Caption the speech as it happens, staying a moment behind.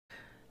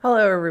Hello,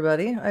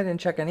 everybody. I didn't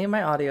check any of my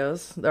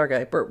audios.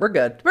 Okay, we're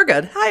good. We're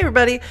good. Hi,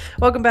 everybody.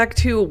 Welcome back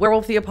to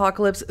Werewolf the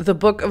Apocalypse, the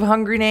Book of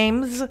Hungry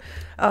Names.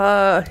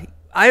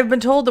 I've been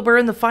told that we're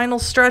in the final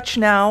stretch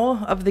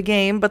now of the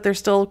game, but there's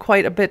still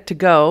quite a bit to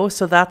go,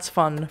 so that's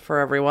fun for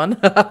everyone.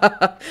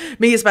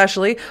 Me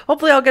especially.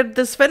 Hopefully I'll get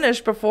this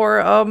finished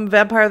before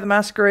Vampire the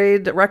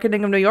Masquerade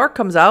Reckoning of New York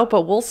comes out,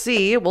 but we'll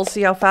see. We'll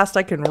see how fast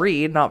I can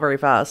read. Not very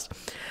fast.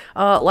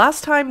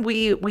 Last time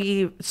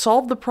we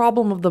solved the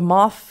problem of the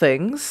moth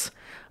things.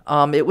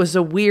 It was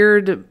a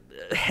weird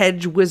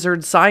hedge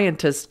wizard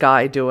scientist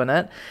guy doing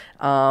it.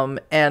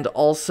 And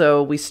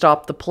also we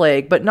stopped the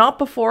plague, but not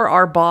before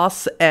our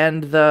boss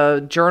and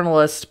the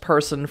journalist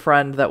person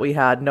friend that we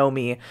had,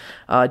 Nomi,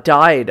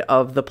 died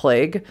of the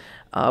plague.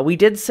 We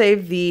did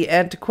save the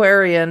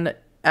antiquarian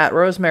at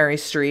Rosemary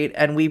Street,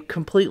 and we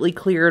completely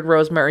cleared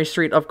Rosemary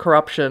Street of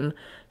corruption.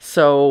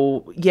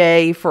 So,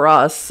 yay for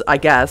us, I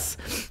guess.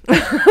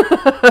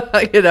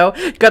 You know,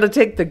 gotta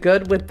take the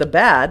good with the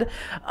bad.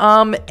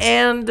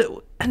 And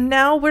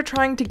now we're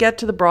trying to get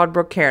to the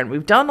Broadbrook Cairn.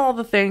 We've done all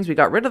the things. We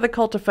got rid of the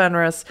Cult of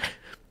Fenris,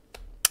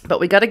 but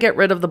we got to get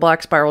rid of the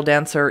Black Spiral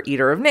Dancer,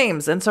 Eater of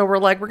Names. And so we're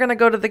like, we're going to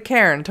go to the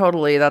Cairn.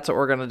 Totally, that's what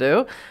we're going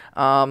to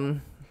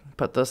do.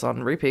 Put this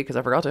on repeat because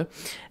I forgot to.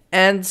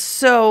 And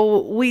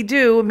so we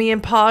do, me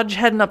and Podge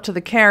heading up to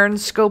the Cairn,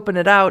 scoping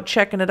it out,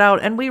 checking it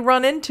out, and we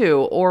run into,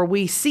 or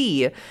we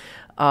see,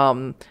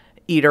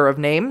 Eater of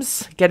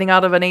Names getting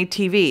out of an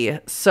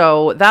ATV.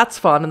 So that's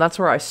fun, and that's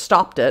where I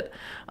stopped it,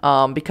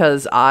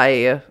 because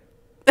I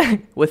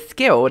was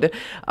scared.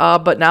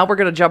 But now we're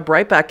going to jump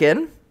right back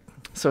in.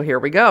 So here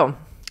we go.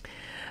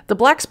 The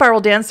Black Spiral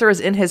Dancer is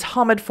in his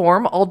Hamid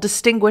form, all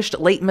distinguished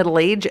late middle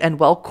age and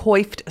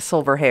well-coiffed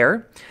silver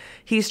hair.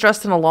 He's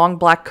dressed in a long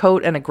black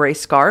coat and a gray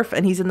scarf,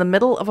 and he's in the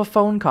middle of a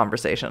phone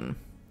conversation.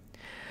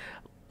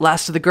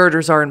 Last of the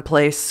girders are in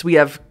place. We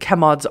have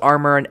Chemod's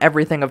armor and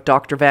everything of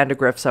Dr.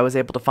 Vandegrift's I was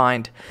able to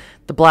find.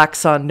 The Black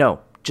Sun, no.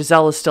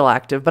 Giselle is still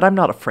active, but I'm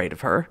not afraid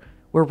of her.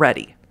 We're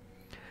ready.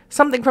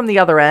 Something from the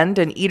other end,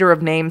 an Eater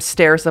of Names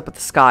stares up at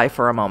the sky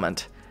for a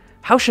moment.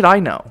 How should I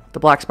know? The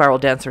Black Spiral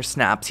Dancer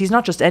snaps. He's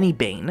not just any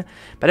Bane,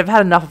 but I've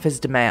had enough of his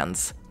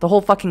demands. The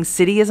whole fucking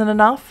city isn't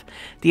enough?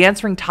 The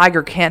answering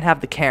tiger can't have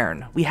the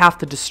cairn. We have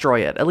to destroy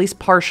it, at least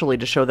partially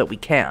to show that we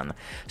can.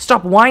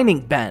 Stop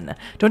whining, Ben.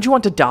 Don't you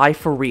want to die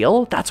for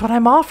real? That's what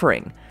I'm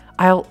offering.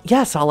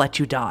 Yes, I'll let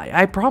you die.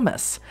 I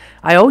promise.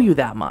 I owe you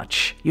that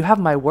much. You have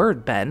my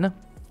word, Ben.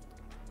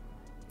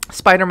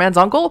 Spider-Man's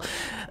uncle?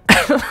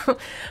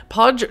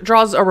 Podge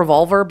draws a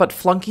revolver, but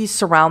flunkies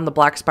surround the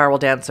Black Spiral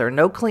Dancer.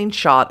 No clean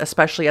shot,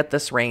 especially at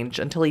this range,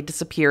 until he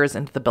disappears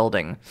into the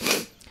building.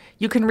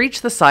 You can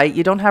reach the site.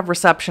 You don't have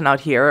reception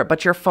out here,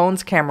 but your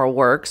phone's camera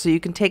works, so you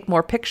can take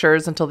more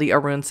pictures until the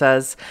Arun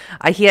says,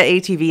 I hear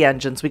ATV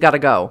engines. We gotta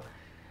go.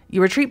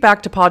 You retreat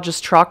back to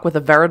Podge's truck with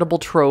a veritable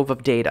trove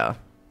of data.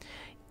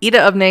 Eater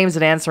of Names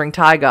and answering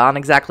Taiga on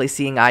exactly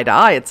seeing eye to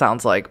eye, it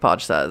sounds like,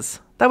 Podge says.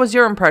 That was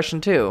your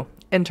impression, too.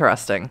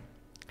 Interesting.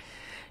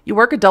 You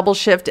work a double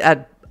shift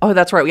at... Oh,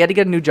 that's right. We had to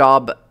get a new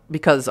job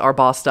because our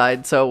boss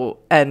died. So,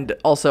 and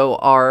also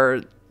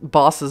our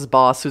boss's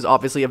boss, who's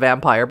obviously a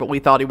vampire, but we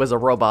thought he was a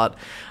robot,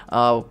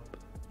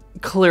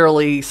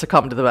 clearly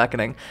succumbed to the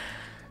beckoning.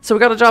 So we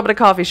got a job at a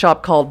coffee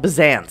shop called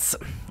Byzance.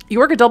 You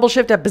work a double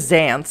shift at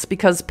Byzance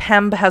because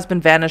Pemb has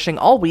been vanishing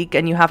all week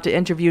and you have to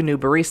interview new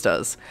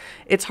baristas.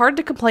 It's hard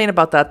to complain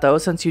about that, though,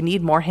 since you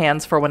need more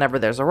hands for whenever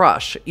there's a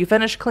rush. You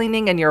finish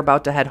cleaning and you're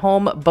about to head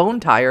home,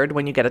 bone-tired,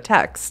 when you get a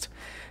text.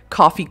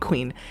 Coffee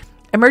Queen.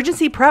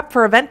 Emergency prep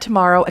for event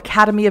tomorrow,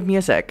 Academy of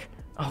Music.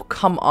 Oh,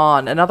 come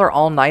on. Another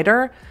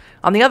all-nighter?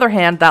 On the other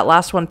hand, that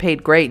last one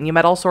paid great, and you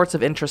met all sorts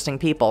of interesting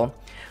people.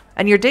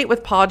 And your date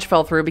with Podge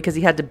fell through because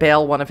he had to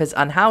bail one of his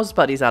unhoused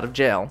buddies out of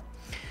jail.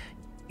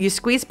 You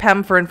squeeze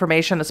Pem for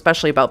information,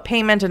 especially about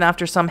payment, and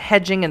after some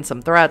hedging and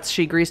some threats,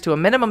 she agrees to a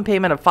minimum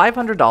payment of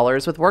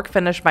 $500 with work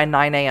finished by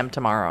 9 a.m.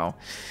 tomorrow.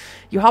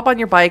 You hop on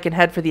your bike and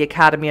head for the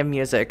Academy of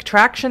Music.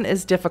 Traction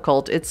is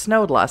difficult. It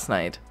snowed last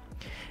night.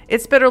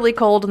 It's bitterly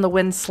cold and the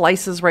wind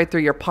slices right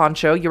through your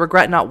poncho. You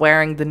regret not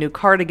wearing the new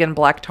cardigan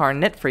Black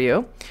Tarn knit for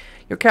you.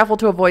 You're careful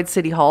to avoid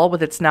City Hall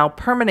with its now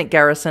permanent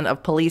garrison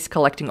of police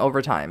collecting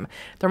overtime.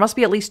 There must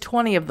be at least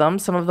 20 of them,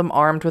 some of them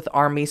armed with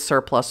army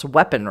surplus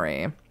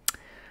weaponry.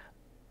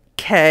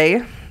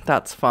 Okay,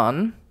 that's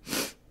fun.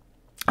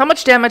 How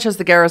much damage has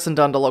the garrison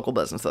done to local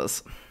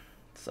businesses?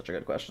 Such a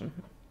good question.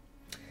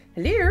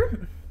 Hello?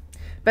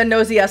 Ben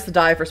knows he has to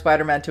die for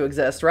Spider-Man to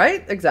exist,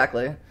 right?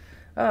 Exactly.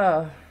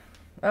 Oh,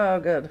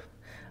 good.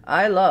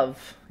 I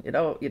love, you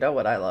know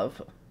what I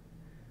love?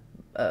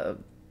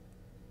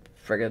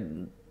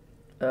 Friggin',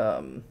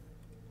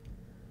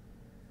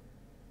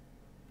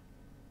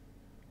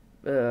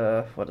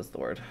 what is the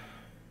word?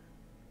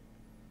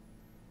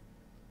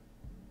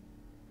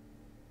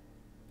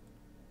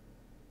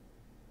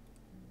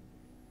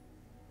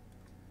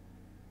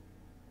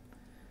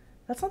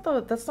 That's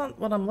not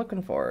what I'm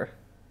looking for.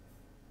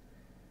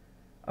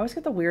 I always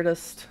get the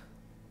weirdest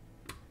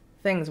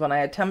things when I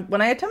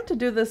attempt to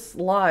do this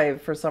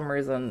live for some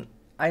reason.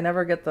 I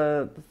never get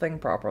the thing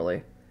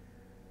properly.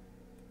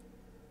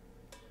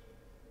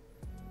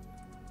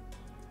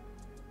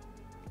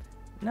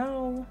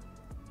 No.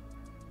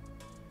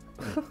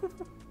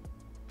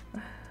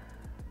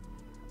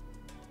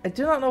 I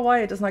do not know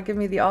why it does not give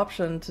me the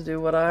option to do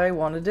what I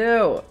want to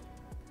do,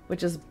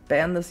 which is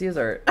ban this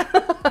user. It's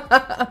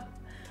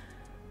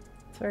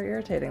very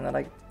irritating that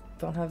I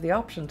don't have the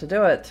option to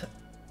do it.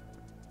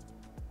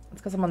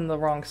 It's because I'm on the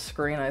wrong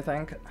screen, I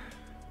think.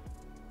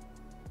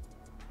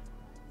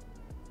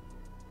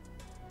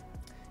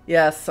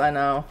 Yes, I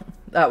know.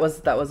 That was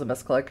a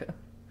misclick.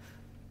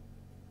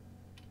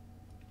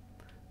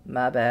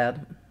 My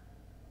bad.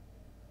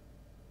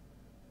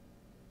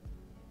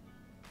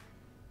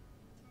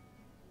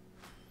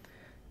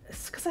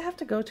 It's because I have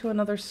to go to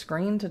another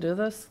screen to do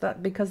this?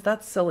 Because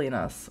that's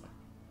silliness.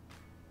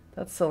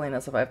 That's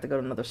silliness if I have to go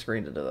to another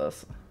screen to do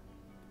this.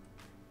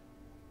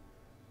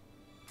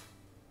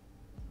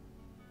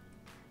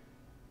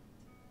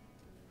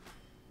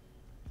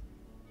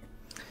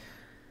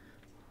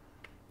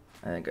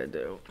 I think I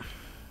do.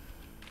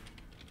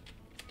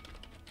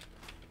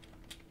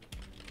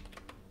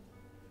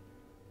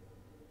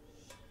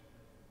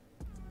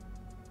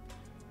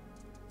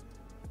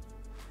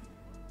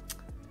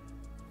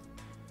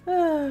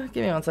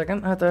 Give me 1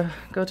 second. I have to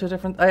go to a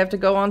different. I have to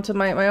go onto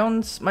my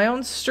own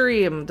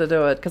stream to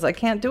do it because I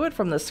can't do it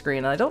from this screen.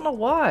 And I don't know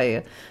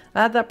why.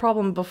 I had that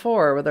problem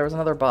before where there was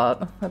another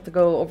bot. I have to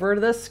go over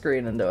to this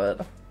screen and do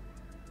it.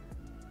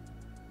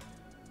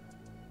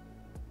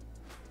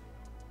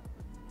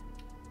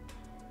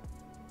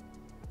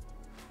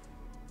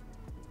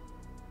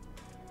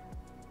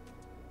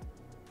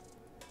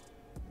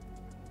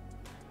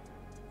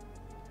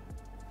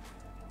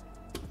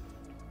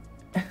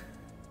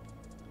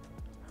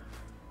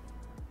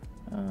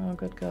 Oh,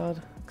 good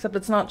God. Except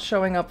it's not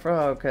showing up for...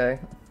 Oh, okay.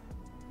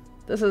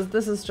 This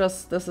is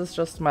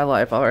just my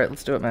life. Alright,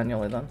 let's do it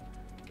manually then.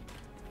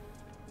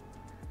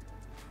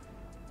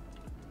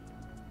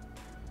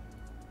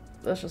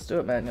 Let's just do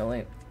it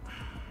manually.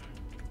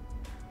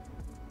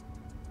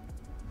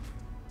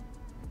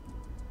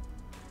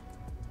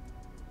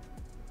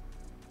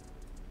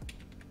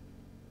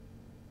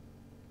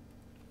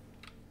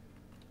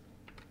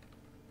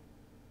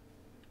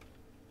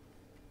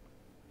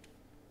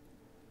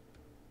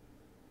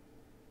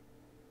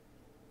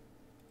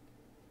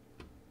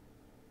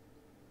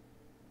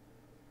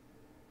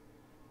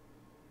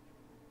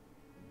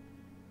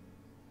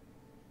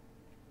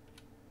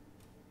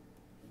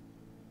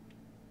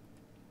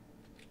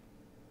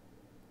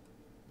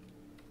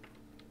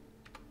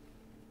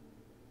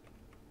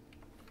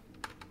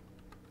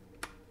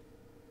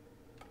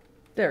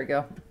 There we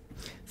go.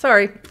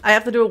 Sorry, I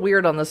have to do it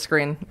weird on this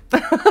screen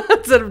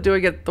instead of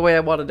doing it the way I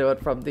want to do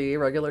it from the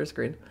regular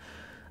screen.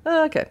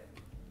 Okay.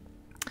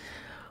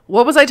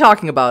 What was I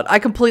talking about? I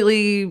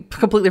completely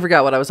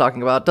forgot what I was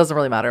talking about. Doesn't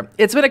really matter.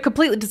 It's been a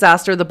complete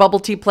disaster. The bubble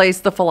tea place,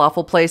 the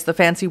falafel place, the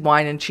fancy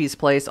wine and cheese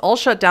place, all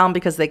shut down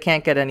because they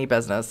can't get any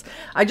business.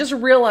 I just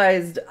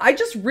realized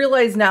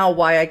now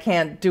why I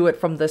can't do it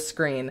from this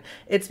screen.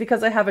 It's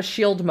because I have a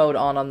shield mode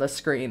on this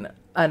screen.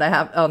 And I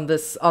have the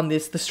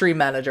stream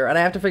manager, and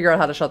I have to figure out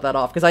how to shut that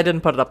off because I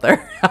didn't put it up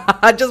there.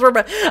 I just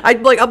remember,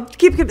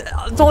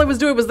 that's all I was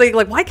doing was thinking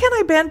like, why can't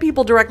I ban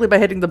people directly by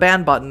hitting the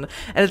ban button?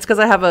 And it's because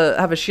I have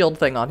a shield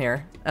thing on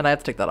here, and I have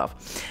to take that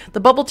off.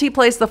 The bubble tea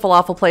place, the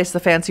falafel place, the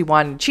fancy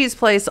wine and cheese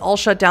place, all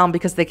shut down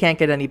because they can't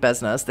get any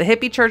business. The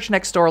hippie church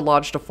next door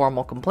lodged a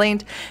formal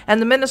complaint, and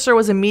the minister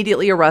was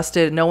immediately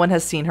arrested. No one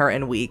has seen her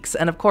in weeks,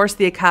 and of course,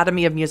 the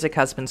Academy of Music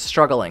has been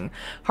struggling.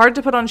 Hard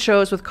to put on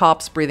shows with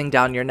cops breathing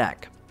down your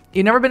neck.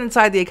 You've never been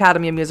inside the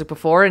Academy of Music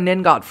before, and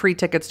Nin got free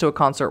tickets to a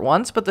concert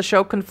once, but the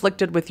show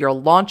conflicted with your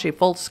launch a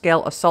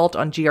full-scale assault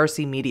on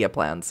GRC media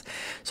plans.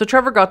 So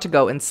Trevor got to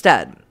go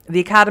instead. The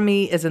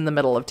Academy is in the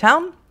middle of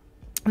town,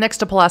 next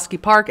to Pulaski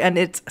Park and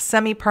its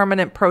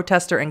semi-permanent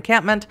protester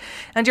encampment,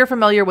 and you're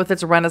familiar with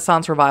its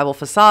Renaissance Revival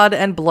facade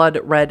and blood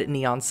red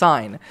neon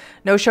sign.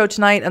 No show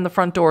tonight and the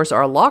front doors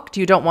are locked.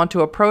 You don't want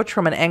to approach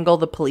from an angle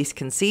the police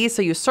can see,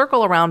 so you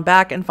circle around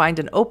back and find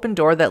an open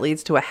door that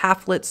leads to a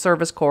half-lit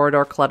service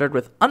corridor cluttered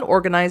with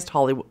unorganized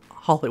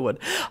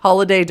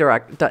holiday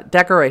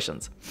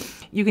decorations.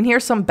 You can hear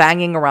some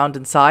banging around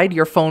inside.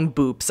 Your phone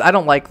boops. I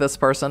don't like this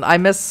person. I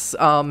miss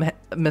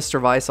Mr.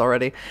 Vice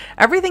already.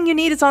 Everything you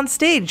need is on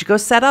stage. Go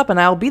set up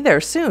and I'll be there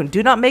soon.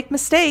 Do not make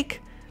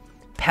mistake.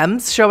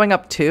 Pem's showing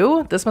up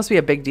too? This must be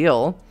a big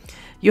deal.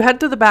 You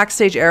head through the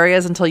backstage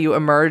areas until you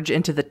emerge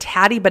into the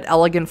tatty but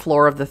elegant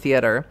floor of the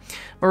theater.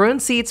 Maroon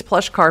seats,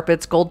 plush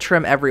carpets, gold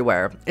trim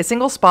everywhere. A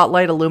single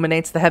spotlight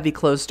illuminates the heavy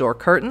closed-door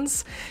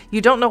curtains.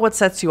 You don't know what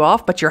sets you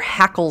off, but your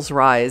hackles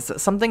rise.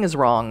 Something is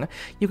wrong.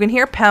 You can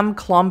hear Pem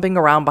clombing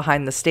around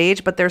behind the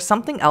stage, but there's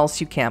something else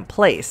you can't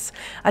place.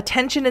 A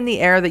tension in the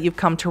air that you've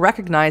come to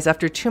recognize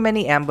after too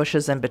many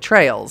ambushes and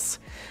betrayals.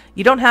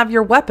 You don't have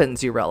your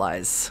weapons, you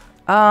realize.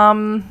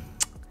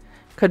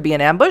 Could be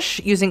an ambush,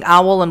 using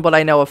OWL and what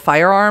I know of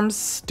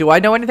firearms. Do I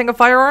know anything of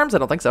firearms? I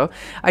don't think so.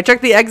 I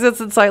checked the exits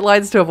and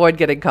sightlines to avoid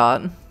getting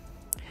caught.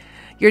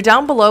 You're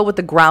down below with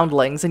the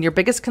groundlings, and your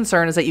biggest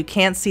concern is that you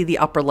can't see the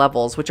upper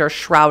levels, which are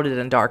shrouded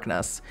in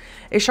darkness.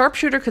 A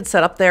sharpshooter could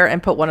set up there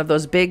and put one of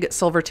those big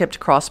silver-tipped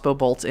crossbow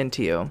bolts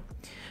into you.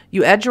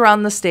 You edge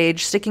around the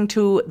stage, sticking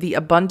to the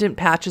abundant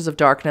patches of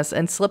darkness,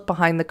 and slip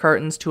behind the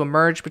curtains to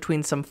emerge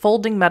between some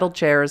folding metal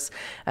chairs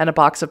and a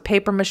box of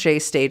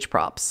papier-mâché stage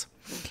props.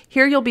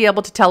 Here you'll be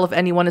able to tell if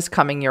anyone is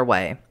coming your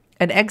way.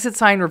 An exit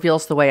sign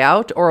reveals the way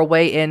out or a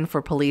way in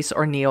for police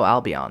or Neo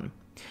Albion.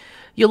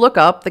 You look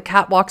up, the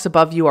catwalks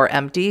above you are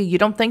empty. You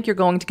don't think you're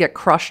going to get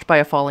crushed by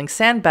a falling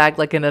sandbag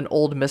like in an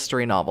old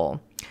mystery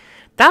novel.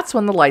 That's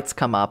when the lights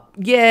come up.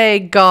 Yay,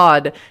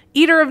 God!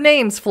 Eater of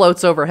Names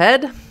floats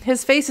overhead.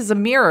 His face is a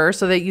mirror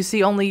so that you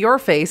see only your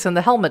face and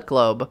the helmet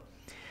globe.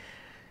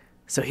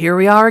 So here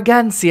we are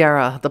again,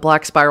 Sierra, the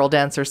Black Spiral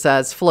Dancer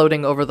says,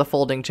 floating over the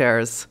folding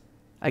chairs.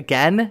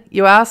 Again,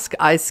 you ask,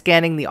 eyes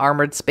scanning the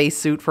armored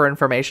spacesuit for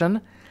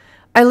information.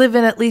 I live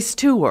in at least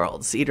 2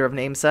 worlds, Eater of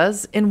Names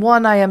says. In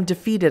one, I am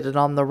defeated and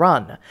on the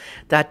run.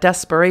 That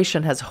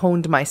desperation has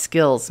honed my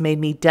skills, made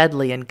me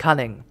deadly and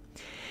cunning.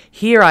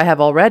 Here I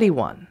have already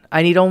won.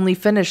 I need only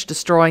finish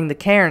destroying the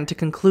cairn to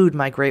conclude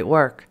my great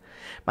work.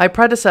 My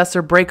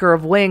predecessor, Breaker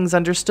of Wings,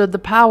 understood the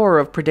power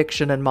of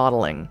prediction and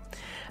modeling.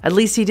 At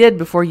least he did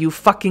before you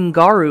fucking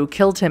Garu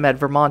killed him at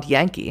Vermont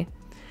Yankee.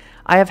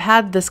 I have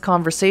had this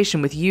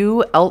conversation with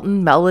you,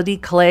 Elton, Melody,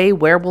 Clay,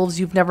 werewolves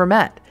you've never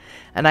met.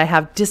 And I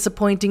have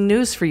disappointing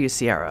news for you,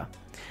 Sierra.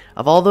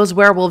 Of all those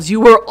werewolves,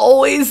 you were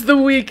always the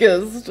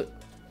weakest.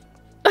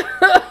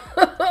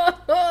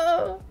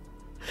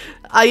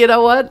 You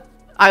know what?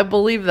 I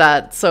believe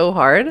that so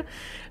hard.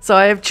 So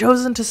I have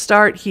chosen to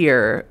start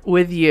here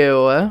with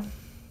you.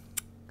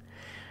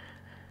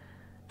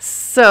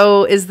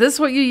 So is this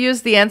what you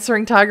use the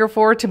answering tiger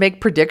for, to make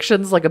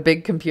predictions like a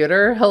big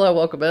computer? Hello,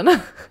 welcome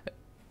in.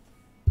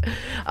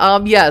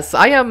 Yes,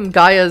 I am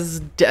Gaia's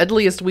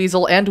deadliest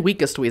weasel and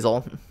weakest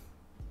weasel.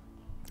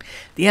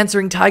 The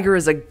answering tiger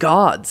is a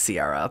god,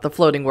 Sierra, the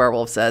floating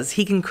werewolf says.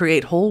 He can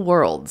create whole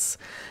worlds.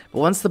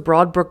 But once the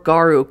Broadbrook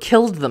Garu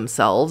killed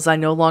themselves, I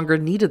no longer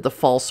needed the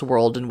false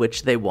world in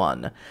which they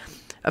won.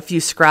 A few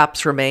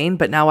scraps remain,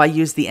 but now I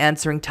use the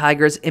answering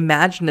tiger's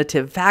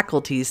imaginative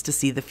faculties to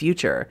see the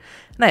future.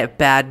 And I have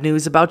bad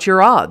news about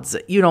your odds.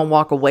 You don't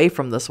walk away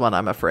from this one,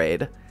 I'm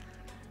afraid.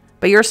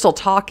 But you're still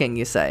talking,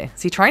 you say.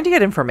 Is he trying to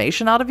get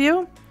information out of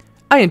you?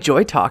 I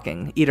enjoy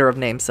talking, Eater of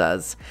Names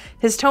says.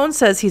 His tone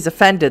says he's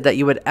offended that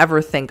you would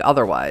ever think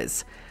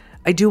otherwise.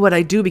 I do what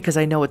I do because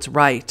I know it's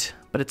right,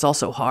 but it's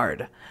also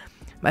hard.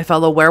 My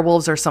fellow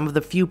werewolves are some of the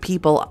few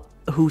people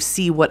who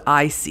see what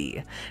I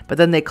see, but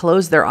then they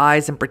close their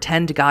eyes and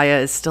pretend Gaia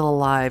is still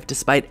alive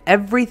despite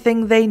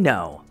everything they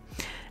know.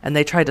 And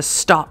they try to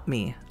stop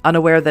me,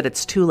 unaware that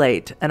it's too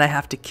late and I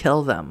have to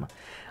kill them.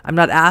 I'm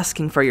not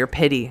asking for your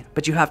pity,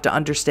 but you have to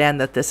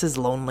understand that this is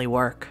lonely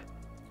work.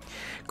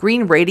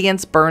 Green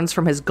radiance burns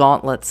from his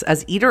gauntlets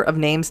as Eater of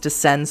Names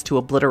descends to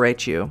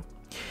obliterate you.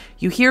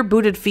 You hear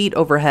booted feet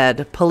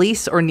overhead,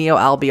 police or Neo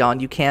Albion,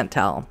 you can't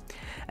tell.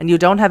 And you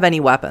don't have any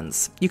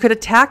weapons. You could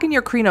attack in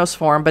your Krynos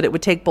form, but it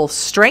would take both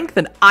strength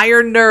and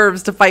iron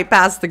nerves to fight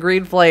past the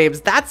green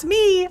flames. That's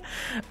me!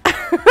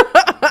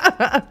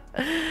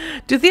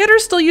 Do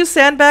theaters still use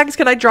sandbags?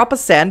 Can I drop a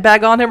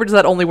sandbag on him, or does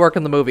that only work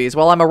in the movies?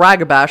 Well, I'm a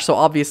ragabash, so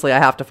obviously I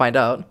have to find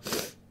out.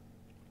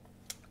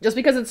 Just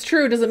because it's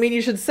true doesn't mean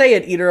you should say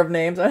it, Eater of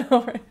Names. I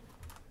know,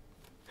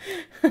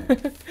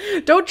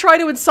 right? Don't try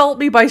to insult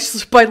me by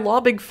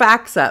lobbing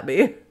facts at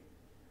me.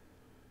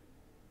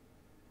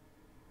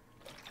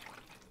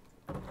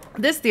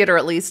 This theater,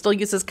 at least, still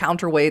uses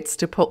counterweights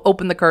to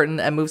open the curtain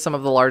and move some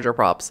of the larger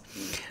props.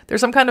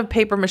 There's some kind of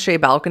papier-mâché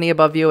balcony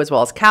above you, as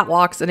well as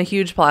catwalks and a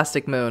huge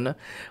plastic moon.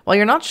 While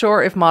you're not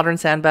sure if modern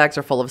sandbags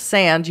are full of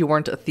sand, you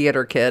weren't a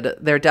theater kid,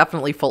 they're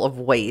definitely full of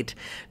weight.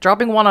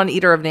 Dropping one on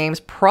Eater of Names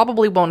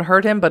probably won't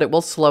hurt him, but it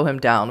will slow him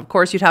down. Of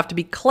course, you'd have to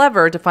be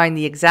clever to find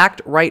the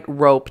exact right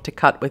rope to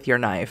cut with your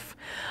knife.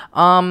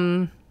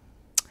 Alright,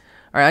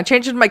 I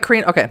changed my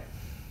crane. Okay.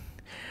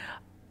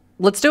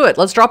 Let's do it.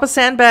 Let's drop a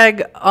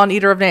sandbag on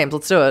Eater of Names.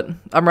 Let's do it.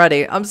 I'm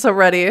ready. I'm so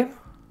ready.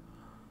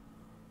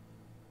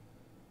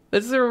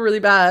 This is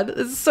really bad.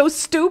 This is so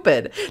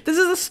stupid. This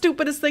is the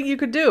stupidest thing you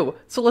could do.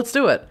 So let's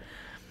do it.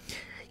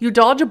 You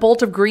dodge a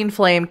bolt of green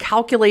flame,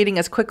 calculating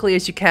as quickly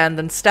as you can,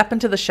 then step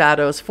into the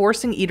shadows,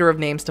 forcing Eater of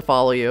Names to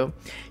follow you.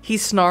 He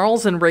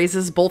snarls and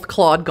raises both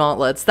clawed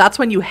gauntlets. That's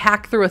when you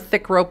hack through a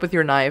thick rope with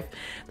your knife.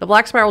 The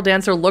Black Spiral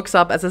Dancer looks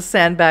up as a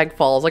sandbag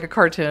falls, like a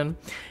cartoon.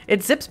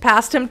 It zips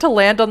past him to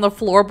land on the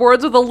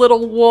floorboards with a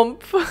little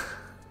whoomp.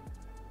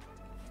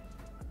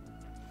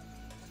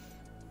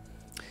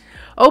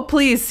 Oh,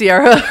 please,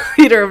 Sierra,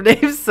 Eater of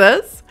Names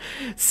says.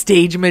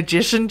 Stage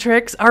magician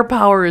tricks? Our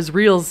power is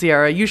real,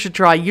 Sierra. You should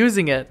try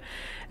using it.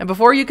 And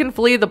before you can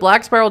flee, the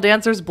Black Spiral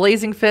Dancer's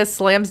blazing fist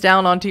slams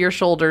down onto your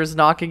shoulders,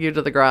 knocking you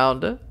to the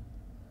ground.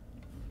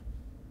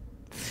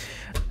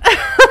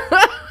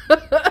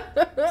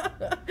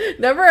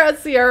 Never has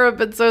Sierra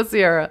been so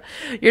Sierra.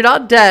 You're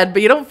not dead,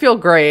 but you don't feel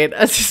great.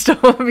 I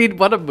mean,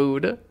 what a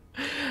mood.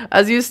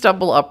 As you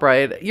stumble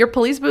upright, your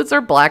police boots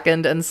are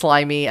blackened and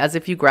slimy as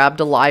if you grabbed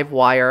a live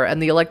wire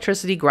and the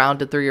electricity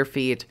grounded through your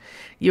feet.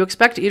 You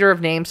expect Eater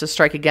of Names to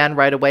strike again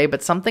right away,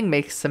 but something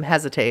makes him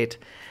hesitate.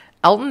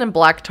 Elton and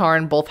Black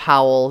Tarn both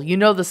howl. You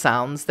know the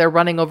sounds. They're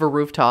running over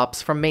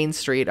rooftops, from Main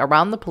Street,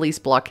 around the police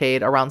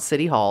blockade, around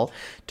City Hall,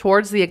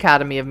 towards the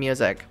Academy of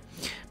Music.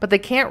 But they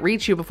can't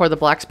reach you before the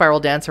Black Spiral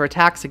Dancer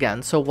attacks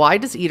again, so why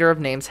does Eater of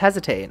Names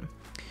hesitate?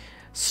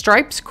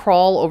 Stripes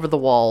crawl over the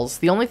walls.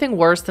 The only thing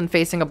worse than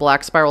facing a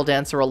Black Spiral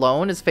Dancer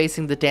alone is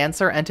facing the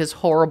dancer and his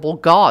horrible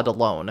god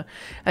alone.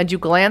 And you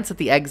glance at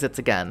the exits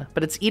again,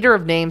 but it's Eater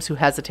of Names who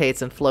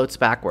hesitates and floats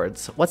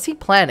backwards. What's he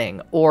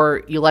planning?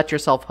 Or, you let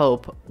yourself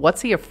hope, what's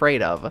he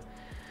afraid of?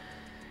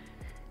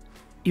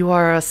 You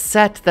are a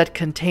set that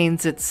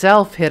contains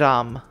itself,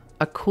 Hiram.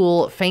 A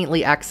cool,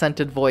 faintly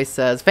accented voice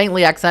says.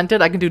 Faintly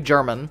accented? I can do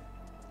German.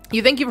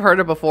 You think you've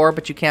heard it before,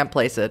 but you can't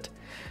place it.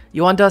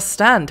 You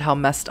understand how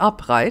messed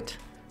up, right?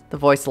 The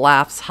voice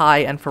laughs, high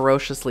and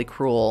ferociously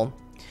cruel.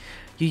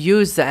 You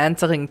use the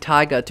answering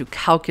tiger to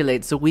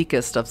calculate the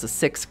weakest of the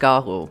 6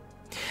 Garu.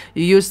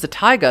 You use the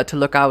tiger to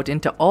look out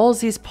into all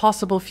these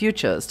possible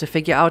futures to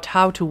figure out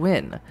how to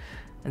win.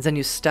 And then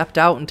you stepped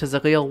out into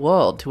the real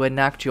world to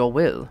enact your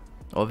will.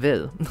 Or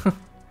will.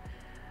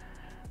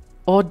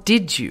 Or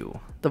did you?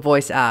 The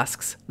voice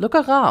asks. Look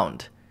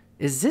around.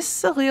 Is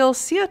this the real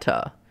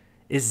theater?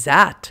 Is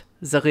that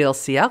the real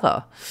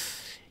Sierra?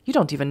 You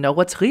don't even know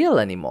what's real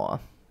anymore.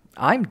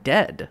 I'm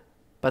dead,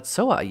 but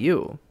so are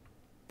you.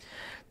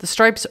 The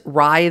stripes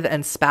writhe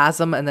and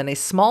spasm, and then a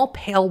small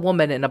pale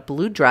woman in a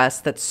blue dress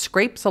that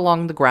scrapes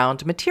along the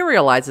ground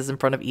materializes in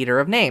front of Eater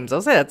of Names. I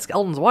was saying, that's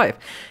Elton's wife.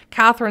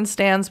 Catherine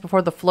stands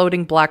before the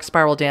floating Black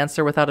Spiral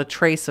Dancer without a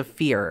trace of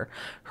fear.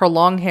 Her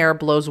long hair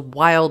blows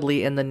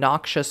wildly in the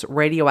noxious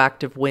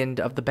radioactive wind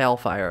of the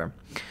balefire.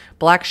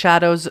 Black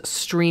shadows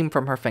stream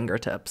from her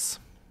fingertips.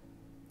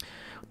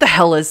 What the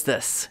hell is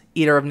this?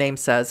 Eater of Names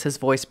says, his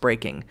voice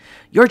breaking.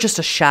 You're just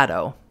a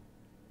shadow.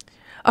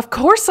 Of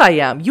course I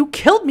am. You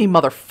killed me,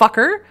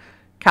 motherfucker.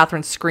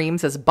 Catherine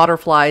screams as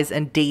butterflies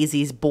and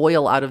daisies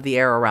boil out of the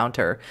air around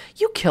her.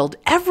 You killed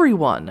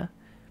everyone.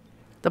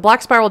 The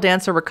Black Spiral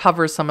Dancer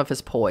recovers some of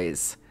his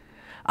poise.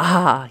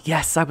 Ah,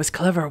 yes, I was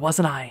clever,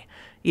 wasn't I?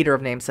 Eater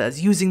of Names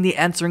says, using the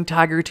answering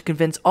tiger to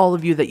convince all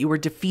of you that you were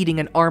defeating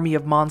an army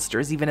of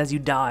monsters even as you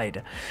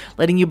died,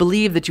 letting you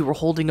believe that you were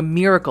holding a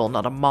miracle,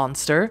 not a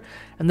monster,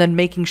 and then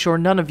making sure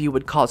none of you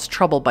would cause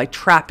trouble by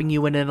trapping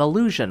you in an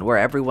illusion where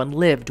everyone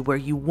lived where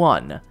you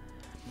won.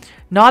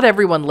 Not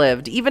everyone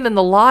lived, even in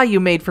the lie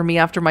you made for me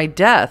after my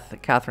death,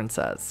 Catherine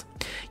says.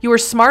 You were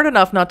smart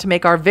enough not to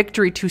make our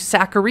victory too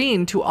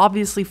saccharine, too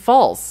obviously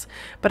false.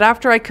 But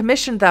after I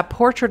commissioned that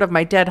portrait of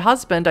my dead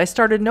husband, I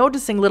started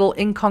noticing little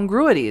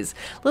incongruities,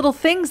 little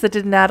things that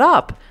didn't add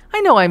up.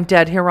 I know I'm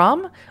dead,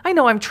 Hiram. I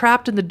know I'm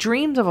trapped in the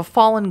dreams of a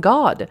fallen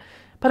god.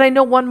 But I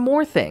know one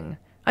more thing.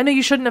 I know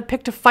you shouldn't have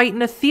picked a fight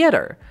in a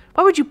theater.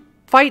 Why would you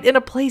fight in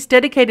a place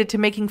dedicated to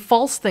making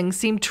false things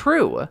seem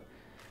true?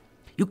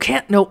 You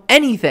can't know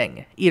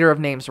anything, Eater of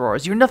Names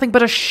roars. You're nothing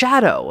but a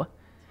shadow.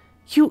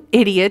 You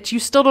idiot, you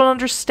still don't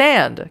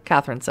understand,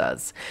 Catherine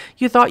says.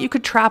 You thought you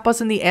could trap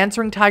us in the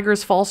answering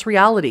tiger's false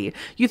reality.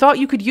 You thought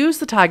you could use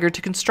the tiger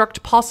to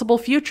construct possible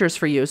futures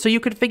for you so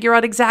you could figure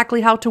out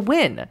exactly how to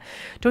win.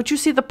 Don't you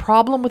see the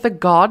problem with a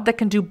god that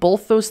can do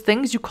both those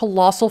things, you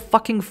colossal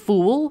fucking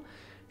fool?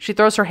 She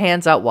throws her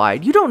hands out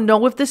wide. You don't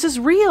know if this is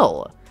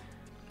real.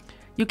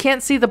 You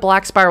can't see the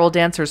Black Spiral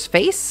Dancer's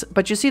face,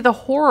 but you see the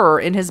horror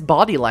in his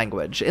body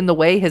language, in the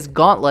way his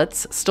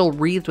gauntlets, still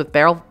wreathed with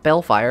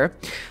balefire,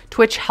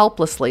 twitch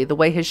helplessly, the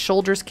way his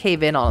shoulders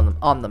cave in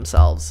on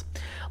themselves.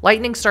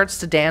 Lightning starts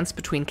to dance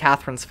between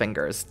Catherine's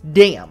fingers.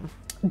 Damn.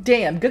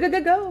 Damn.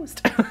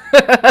 Ghost.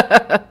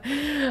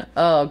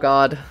 Oh,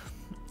 God.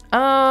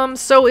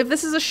 So if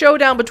this is a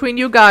showdown between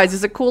you guys,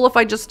 is it cool if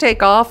I just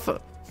take off?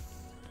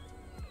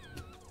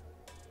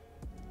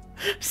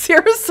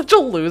 Sierra's such a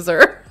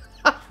loser.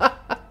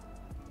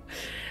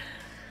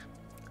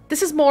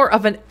 This is more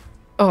of an,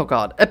 oh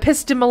god,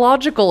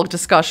 epistemological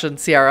discussion,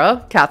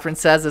 Sierra, Catherine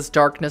says as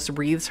darkness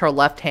wreathes her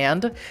left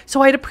hand.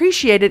 So I'd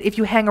appreciate it if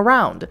you hang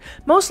around.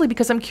 Mostly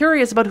because I'm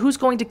curious about who's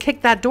going to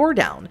kick that door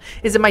down.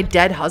 Is it my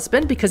dead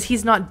husband because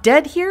he's not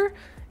dead here?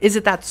 Is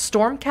it that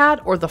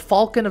Stormcat or the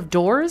Falcon of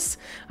Doors?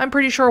 I'm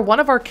pretty sure one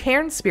of our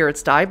cairn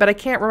spirits died, but I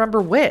can't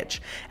remember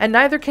which. And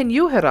neither can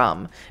you,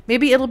 Hiram.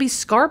 Maybe it'll be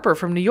Scarper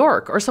from New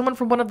York, or someone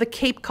from one of the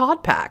Cape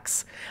Cod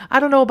packs. I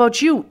don't know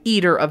about you,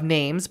 Eater of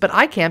Names, but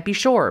I can't be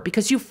sure,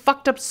 because you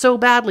fucked up so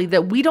badly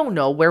that we don't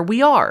know where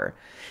we are.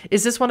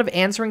 Is this one of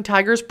Answering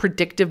Tiger's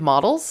predictive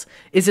models?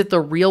 Is it the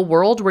real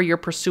world where you're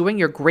pursuing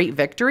your great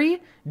victory?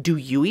 Do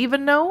you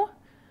even know?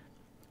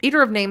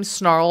 Eater of Names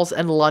snarls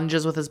and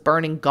lunges with his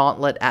burning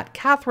gauntlet at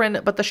Catherine,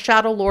 but the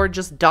Shadow Lord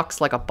just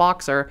ducks like a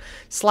boxer,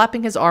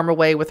 slapping his arm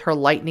away with her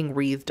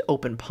lightning-wreathed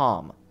open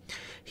palm.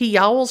 He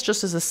yowls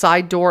just as a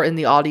side door in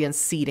the audience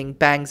seating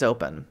bangs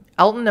open.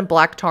 Elton and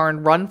Black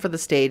Tarn run for the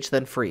stage,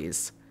 then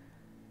freeze.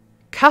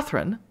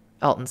 Catherine,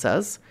 Elton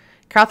says.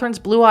 Catherine's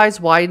blue eyes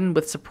widen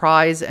with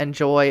surprise and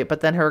joy, but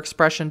then her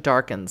expression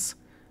darkens.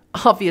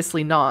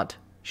 Obviously not,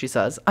 she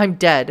says. I'm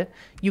dead.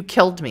 You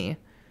killed me.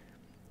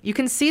 You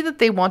can see that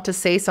they want to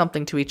say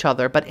something to each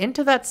other, but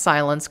into that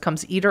silence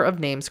comes Eater of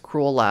Names'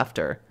 cruel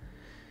laughter.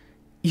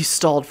 You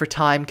stalled for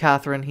time,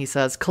 Catherine, he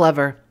says.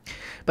 Clever.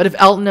 But if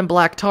Elton and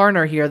Black Tarn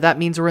are here, that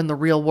means we're in the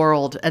real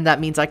world, and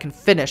that means I can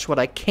finish what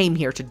I came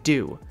here to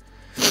do.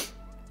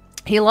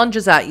 He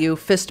lunges at you,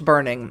 fist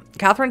burning.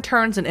 Catherine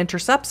turns and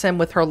intercepts him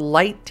with her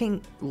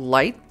lightning?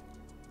 I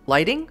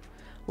think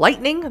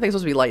it's supposed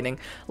to be lightning.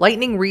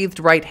 Lightning-wreathed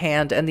right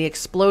hand, and the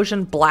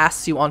explosion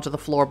blasts you onto the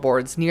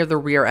floorboards near the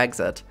rear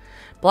exit.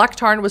 Black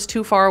Tarn was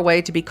too far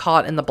away to be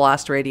caught in the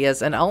blast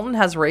radius, and Elton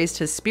has raised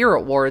his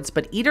spirit wards,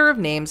 but Eater of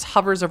Names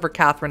hovers over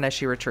Catherine as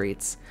she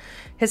retreats.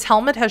 His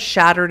helmet has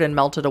shattered and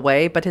melted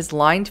away, but his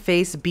lined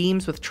face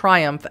beams with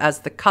triumph as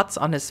the cuts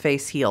on his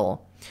face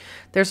heal.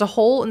 There's a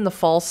hole in the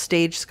false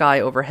stage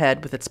sky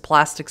overhead with its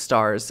plastic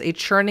stars, a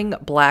churning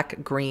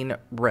black-green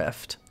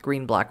rift.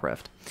 Green-black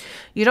rift.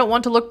 You don't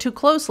want to look too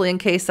closely in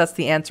case that's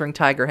the answering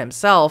tiger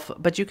himself,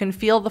 but you can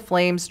feel the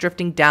flames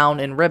drifting down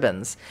in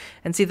ribbons,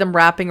 and see them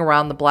wrapping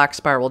around the black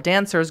spiral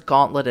dancer's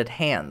gauntleted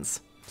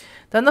hands.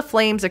 Then the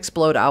flames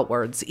explode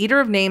outwards.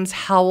 Eater of Names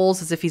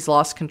howls as if he's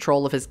lost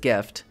control of his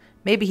gift.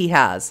 Maybe he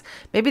has.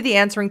 Maybe the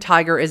answering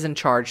tiger is in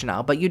charge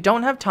now, but you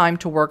don't have time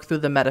to work through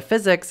the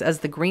metaphysics as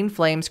the green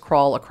flames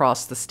crawl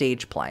across the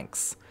stage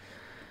planks.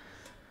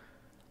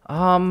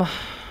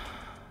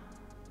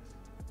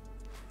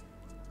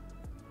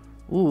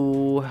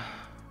 Ooh.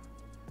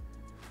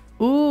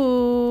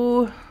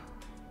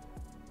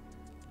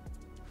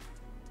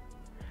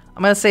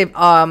 I'm gonna save,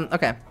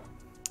 okay.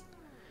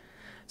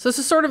 So this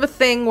is sort of a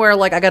thing where,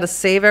 like, I gotta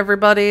save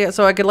everybody.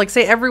 So I could, like,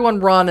 say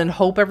everyone run and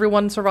hope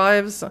everyone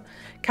survives.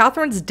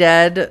 Catherine's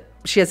dead.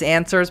 She has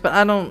answers, but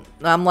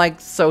I'm, like,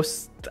 so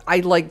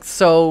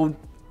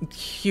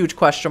huge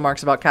question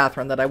marks about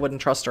Catherine that I wouldn't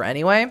trust her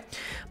anyway.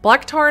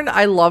 Black Tarn,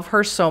 I love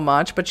her so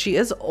much, but she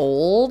is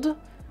old.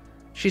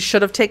 She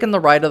should have taken the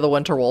ride of the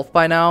Winter Wolf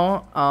by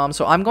now.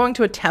 So I'm going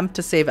to attempt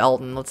to save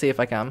Elton. Let's see if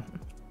I can.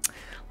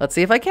 Let's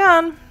see if I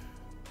can.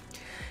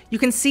 You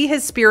can see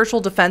his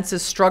spiritual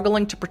defenses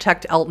struggling to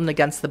protect Elton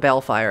against the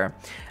balefire.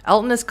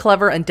 Elton is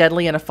clever and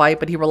deadly in a fight,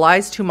 but he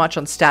relies too much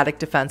on static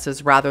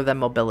defenses rather than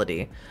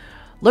mobility.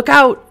 Look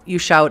out, you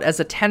shout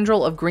as a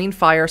tendril of green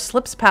fire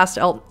slips past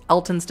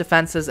Elton's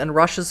defenses and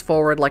rushes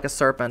forward like a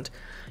serpent.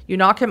 You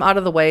knock him out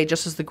of the way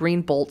just as the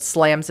green bolt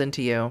slams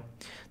into you.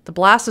 The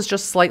blast is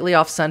just slightly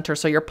off center,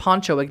 so your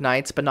poncho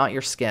ignites, but not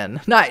your skin.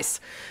 Nice!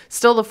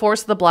 Still, the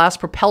force of the blast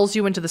propels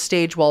you into the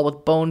stage wall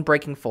with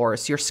bone-breaking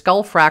force. Your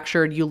skull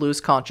fractured, you lose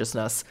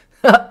consciousness.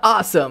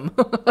 Awesome!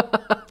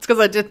 It's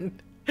because I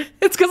didn't...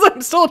 It's because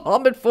I'm still in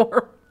helmet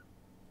form.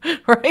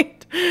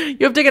 Right? You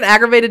have taken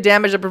aggravated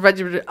damage that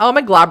prevents you... Oh, I'm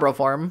in Glabro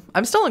form.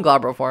 I'm still in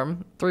Glabro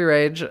form. 3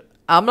 rage.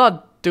 I'm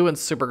not doing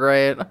super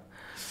great.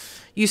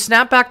 You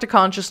snap back to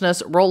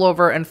consciousness, roll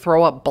over, and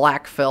throw up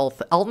black filth.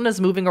 Elton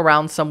is moving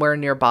around somewhere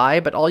nearby,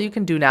 but all you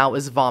can do now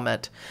is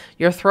vomit.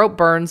 Your throat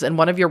burns, and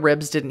one of your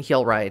ribs didn't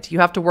heal right.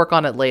 You have to work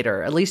on it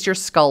later. At least your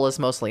skull is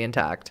mostly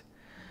intact.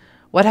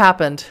 What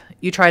happened?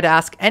 You try to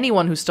ask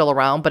anyone who's still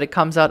around, but it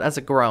comes out as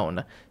a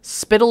groan.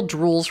 Spittle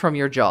drools from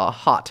your jaw.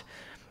 Hot.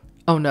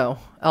 Oh no,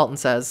 Elton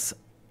says.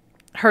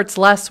 Hurts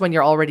less when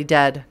you're already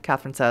dead,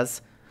 Catherine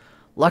says.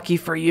 Lucky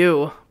for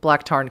you,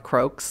 Black Tarn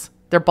croaks.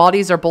 Their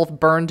bodies are both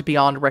burned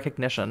beyond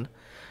recognition.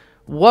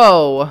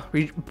 Whoa.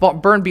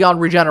 Burned beyond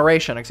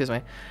regeneration, excuse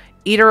me.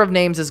 Eater of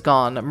Names is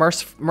gone.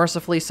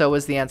 Mercifully so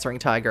is the answering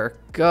tiger.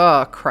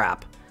 Gah,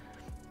 crap.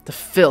 The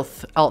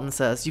filth, Elton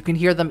says. You can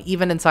hear them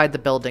even inside the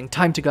building.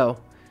 Time to go.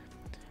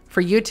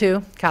 For you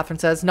two, Catherine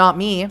says. Not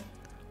me.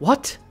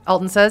 What?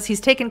 Elton says.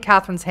 He's taken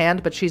Catherine's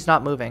hand, but she's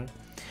not moving.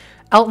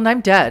 Elton,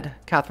 I'm dead,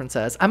 Catherine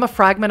says. I'm a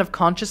fragment of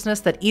consciousness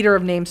that Eater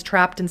of Names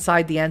trapped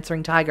inside the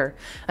answering tiger.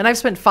 And I've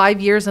spent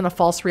 5 years in a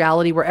false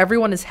reality where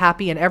everyone is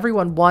happy and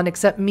everyone won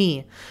except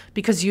me,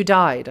 because you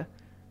died.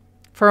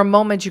 For a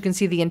moment, you can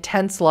see the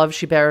intense love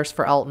she bears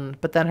for Elton,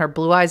 but then her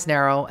blue eyes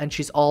narrow and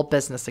she's all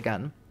business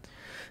again.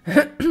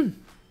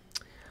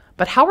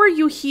 But how are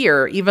you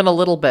here, even a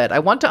little bit? I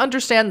want to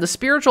understand the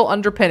spiritual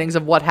underpinnings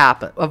of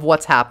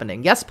what's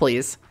happening. Yes,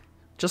 please.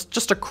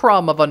 Just a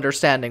crumb of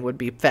understanding would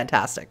be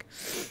fantastic.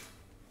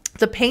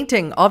 The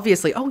painting,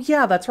 obviously. Oh,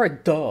 yeah, that's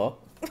right. Duh.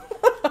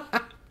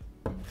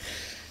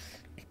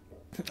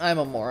 I'm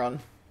a moron.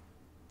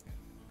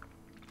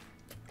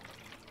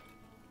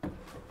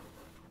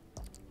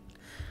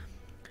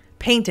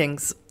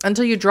 Paintings.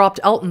 Until you dropped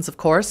Elton's, of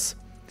course.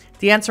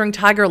 The answering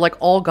tiger, like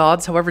all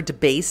gods, however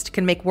debased,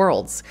 can make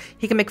worlds.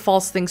 He can make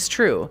false things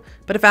true.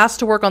 But if asked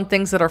to work on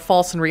things that are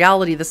false in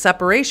reality, the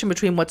separation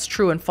between what's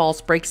true and false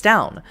breaks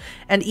down.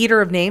 And Eater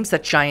of Names,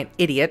 that giant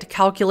idiot,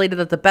 calculated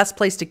that the best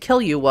place to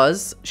kill you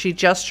was... She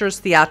gestures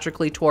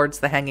theatrically towards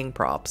the hanging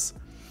props.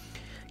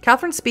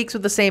 Catherine speaks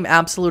with the same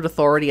absolute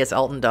authority as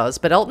Elton does,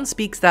 but Elton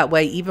speaks that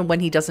way even when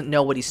he doesn't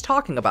know what he's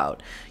talking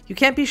about. You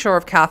can't be sure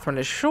if Catherine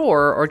is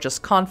sure or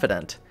just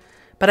confident.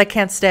 But I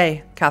can't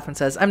stay, Catherine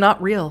says. I'm not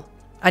real.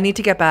 I need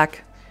to get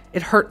back.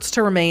 It hurts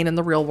to remain in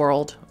the real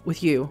world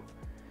with you.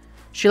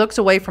 She looks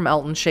away from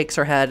Elton, shakes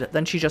her head,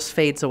 then she just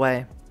fades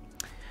away.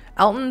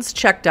 Elton's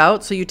checked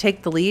out, so you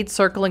take the lead,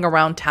 circling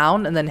around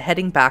town and then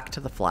heading back to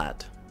the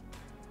flat.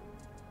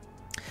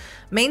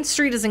 Main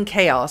Street is in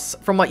chaos.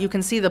 From what you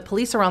can see, the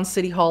police around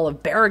City Hall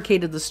have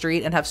barricaded the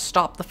street and have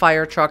stopped the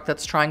fire truck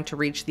that's trying to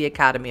reach the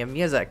Academy of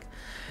Music.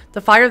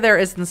 The fire there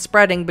isn't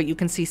spreading, but you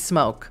can see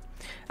smoke.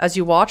 As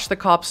you watch, the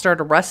cops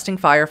start arresting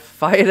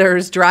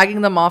firefighters,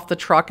 dragging them off the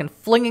truck and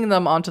flinging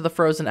them onto the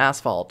frozen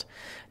asphalt.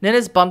 Nin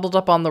is bundled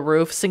up on the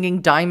roof, singing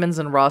Diamonds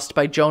and Rust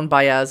by Joan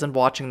Baez and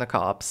watching the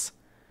cops.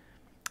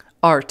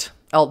 Art,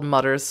 Elton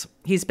mutters.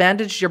 He's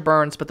bandaged your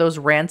burns, but those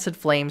rancid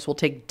flames will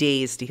take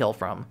days to heal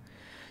from.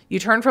 You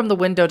turn from the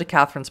window to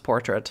Catherine's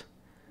portrait.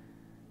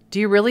 Do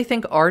you really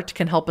think art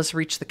can help us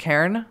reach the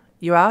cairn?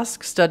 You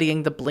ask,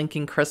 studying the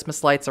blinking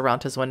Christmas lights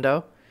around his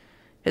window.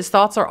 His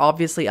thoughts are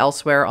obviously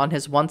elsewhere on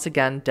his once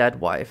again dead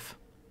wife.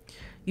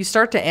 You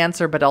start to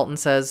answer, but Elton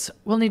says,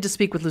 We'll need to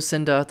speak with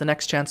Lucinda the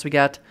next chance we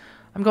get.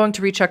 I'm going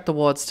to recheck the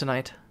wards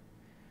tonight.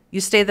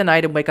 You stay the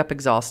night and wake up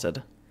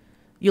exhausted.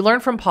 You learn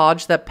from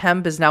Podge that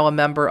Pemb is now a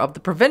member of the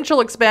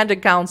Provincial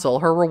Expanded Council,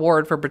 her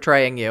reward for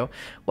betraying you.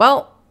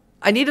 Well,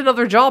 I need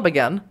another job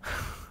again.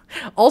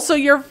 Also,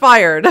 you're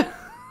fired.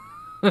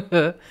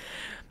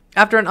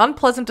 After an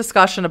unpleasant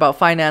discussion about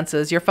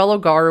finances, your fellow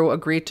Garu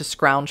agreed to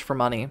scrounge for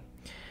money.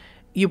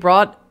 You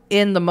brought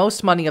in the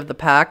most money of the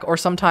pack, or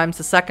sometimes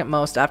the second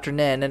most after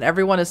Nin, and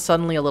everyone is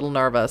suddenly a little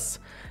nervous.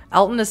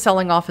 Elton is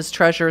selling off his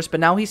treasures, but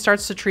now he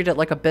starts to treat it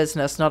like a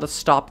business, not a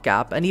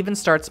stopgap, and even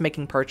starts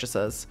making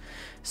purchases.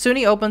 Soon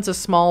he opens a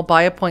small,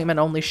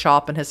 by-appointment-only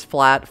shop in his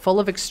flat, full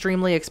of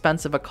extremely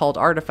expensive occult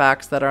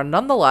artifacts that are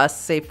nonetheless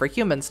safe for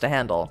humans to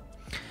handle.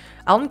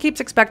 Elton keeps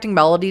expecting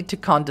Melody to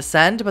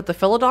condescend, but the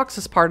Philodox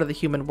is part of the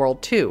human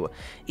world too,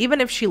 even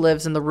if she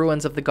lives in the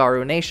ruins of the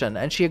Garu nation,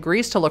 and she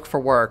agrees to look for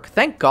work.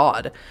 Thank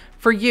God.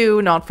 For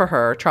you, not for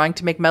her. Trying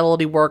to make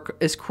Melody work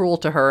is cruel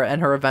to her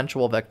and her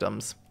eventual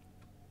victims.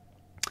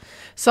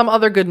 Some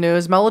other good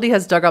news, Melody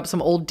has dug up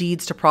some old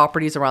deeds to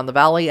properties around the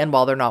valley, and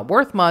while they're not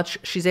worth much,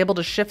 she's able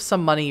to shift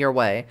some money your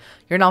way.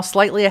 You're now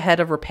slightly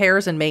ahead of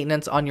repairs and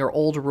maintenance on your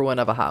old ruin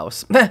of a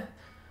house.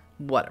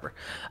 Whatever.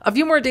 A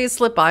few more days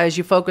slip by as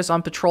you focus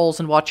on patrols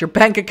and watch your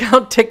bank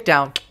account tick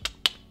down.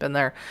 Been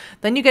there.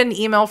 Then you get an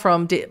email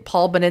from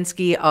Paul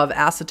Beninsky of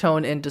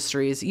Acetone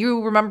Industries.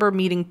 You remember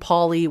meeting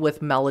Polly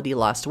with Melody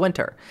last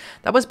winter.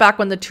 That was back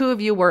when the two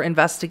of you were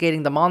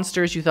investigating the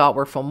monsters you thought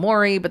were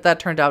Fomori, but that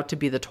turned out to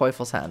be the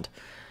Teufelshand.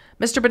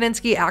 Mr.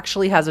 Beninsky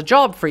actually has a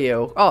job for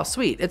you. Oh,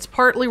 sweet. It's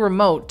partly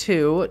remote,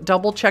 too,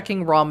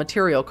 double-checking raw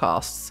material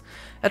costs.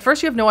 At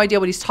first, you have no idea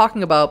what he's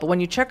talking about, but when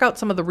you check out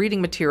some of the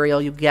reading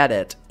material, you get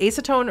it.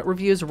 Acetone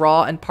reviews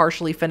raw and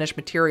partially finished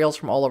materials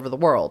from all over the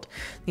world.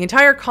 The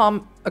entire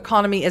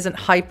economy isn't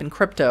hype and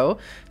crypto.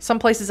 Some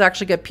places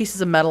actually get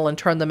pieces of metal and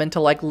turn them into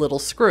like little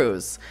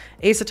screws.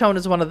 Acetone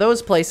is one of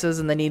those places,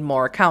 and they need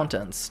more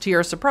accountants. To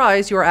your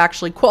surprise, you are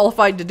actually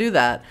qualified to do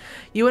that.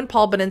 You and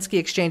Paul Beninsky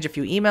exchange a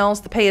few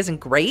emails. The pay isn't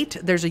great.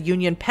 There's a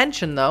union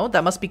pension, though.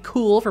 That must be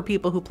cool for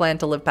people who plan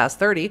to live past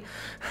 30.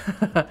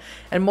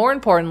 And more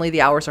importantly, the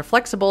hours are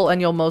flexible,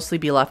 and you'll mostly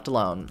be left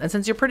alone. And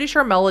since you're pretty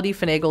sure Melody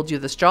finagled you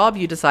this job,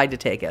 you decide to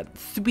take it.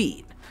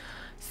 Sweet.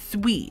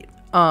 Sweet.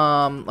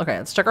 Okay,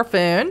 let's check our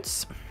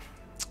phones.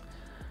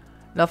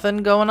 Nothing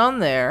going on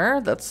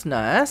there. That's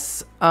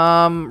nice.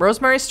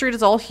 Rosemary Street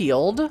is all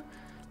healed.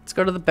 Let's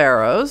go to the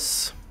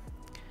Barrows.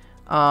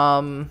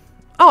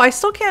 Oh, I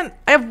still can't.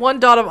 I have 1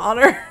 dot of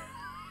honor.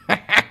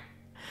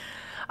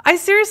 I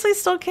seriously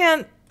still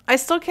can't. I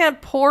still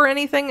can't pour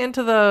anything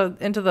into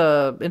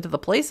the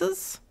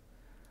places.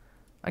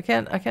 I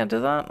can't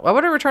do that. Why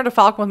would I return to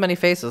Falcon with many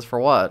faces? For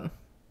what?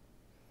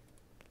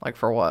 Like,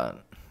 for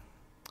what?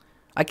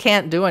 I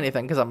can't do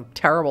anything because I'm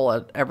terrible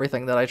at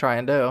everything that I try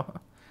and do.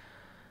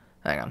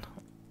 Hang on.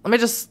 Let me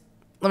just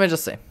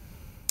see.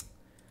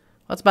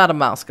 What's Madam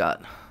Mouse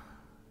got?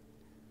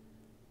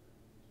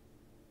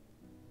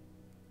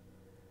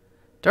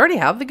 Do I already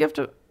have the gift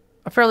of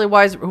a fairly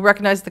wise who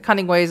recognizes the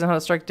cunning ways and how to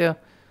strike do?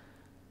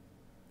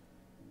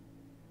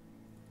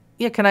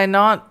 Yeah, can I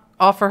not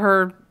offer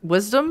her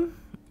wisdom?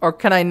 Or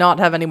can I not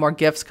have any more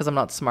gifts because I'm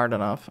not smart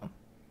enough?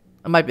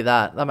 It might be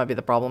that. That might be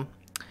the problem.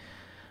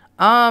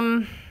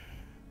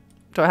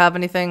 Do I have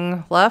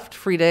anything left?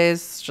 Free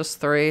days, just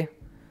 3.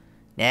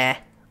 Nah.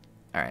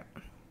 Alright.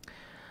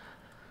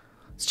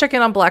 Let's check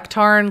in on Black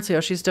Tarn, see how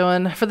she's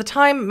doing. For the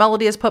time,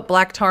 Melody has put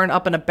Black Tarn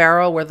up in a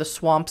barrow where the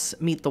swamps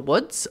meet the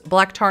woods.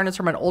 Black Tarn is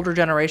from an older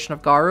generation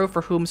of Garu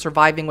for whom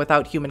surviving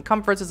without human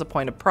comforts is a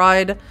point of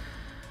pride.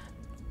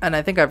 And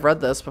I think I've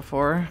read this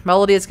before.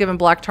 Melody has given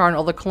Black Tarn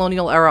all the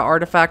colonial era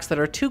artifacts that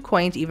are too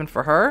quaint even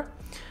for her.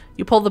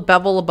 You pull the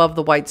bevel above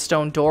the white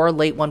stone door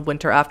late one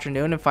winter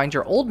afternoon and find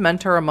your old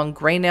mentor among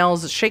gray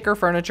nails, shaker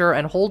furniture,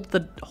 and holds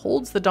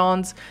the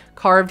Dawn's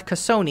carved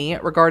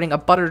cassoni regarding a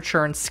butter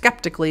churn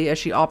skeptically as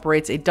she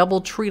operates a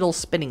double treadle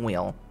spinning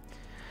wheel.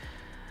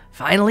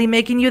 Finally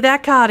making you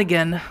that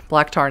cardigan,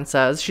 Black Tarn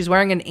says. She's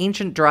wearing an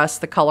ancient dress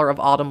the color of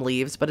autumn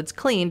leaves, but it's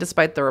clean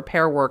despite the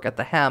repair work at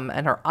the hem,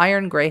 and her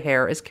iron gray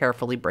hair is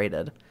carefully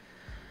braided.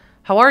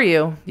 How are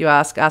you? You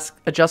ask,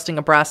 adjusting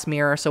a brass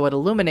mirror so it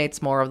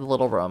illuminates more of the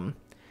little room.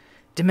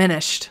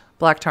 Diminished,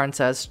 Black Tarn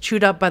says,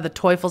 chewed up by the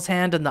Teufel's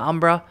hand and the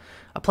Umbra,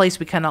 a place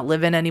we cannot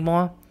live in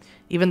anymore.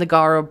 Even the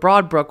Gar of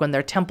Broadbrook, when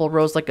their temple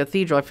rose like a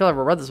cathedral, I feel I've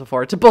read this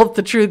before, to both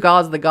the true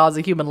gods and the gods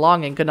of human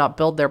longing, could not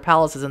build their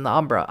palaces in the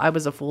Umbra. I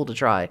was a fool to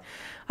try.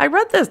 I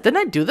read this. Didn't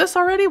I do this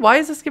already? Why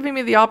is this giving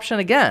me the option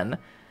again?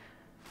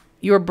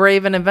 You were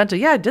brave and inventive.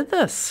 Yeah, I did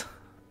this.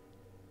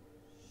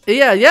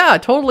 Yeah,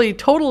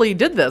 totally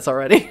did this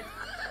already.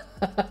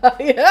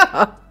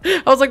 Yeah.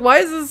 I was like, why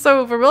is this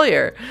so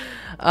familiar?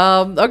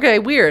 Okay,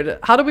 weird.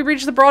 How do we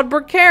reach the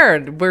Broadbrook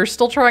Cairn? We're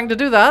still trying to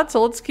do that,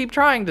 so let's keep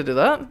trying to do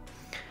that.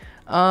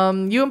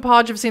 You and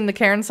Podge have seen the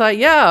cairn site?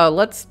 Yeah,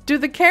 let's do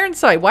the cairn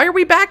site. Why are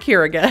we back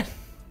here again?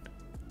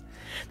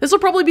 This will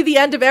probably be the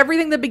end of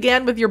everything that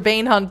began with your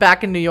Bane hunt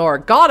back in New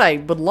York. God, I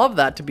would love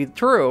that to be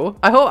true.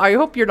 I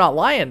hope you're not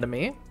lying to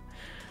me.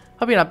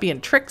 Hope you're not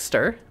being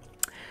trickster.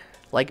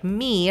 Like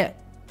me,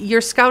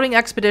 your scouting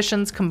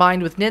expeditions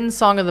combined with Nin's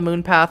Song of the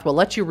Moonpath will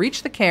let you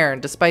reach the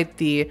cairn despite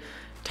the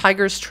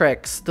tiger's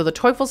tricks. Though the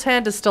Teufel's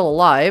hand is still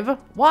alive.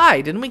 Why?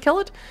 Didn't we kill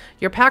it?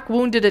 Your pack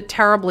wounded it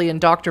terribly in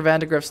Dr.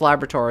 Vandegrift's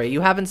laboratory. You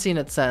haven't seen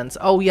it since.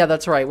 Oh yeah,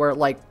 that's right, where it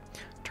like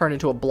turned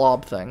into a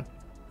blob thing.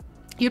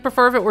 You'd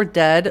prefer if it were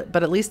dead,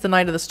 but at least the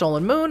Night of the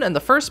Stolen Moon and the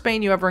first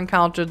Bane you ever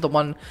encountered, the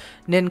one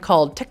Nin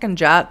called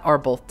Tikanjat, are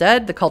both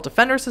dead. The Cult of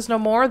Fenris is no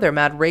more. Their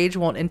mad rage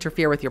won't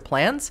interfere with your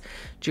plans.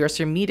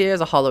 Geosyr is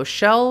a hollow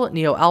shell.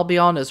 Neo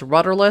Albion is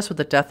rudderless with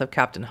the death of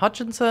Captain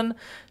Hutchinson.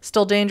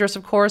 Still dangerous,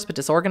 of course, but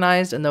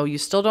disorganized, and though you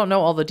still don't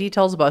know all the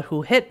details about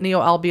who hit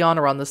Neo Albion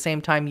around the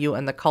same time you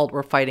and the cult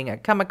were fighting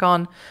at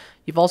Chemicon,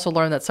 you've also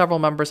learned that several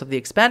members of the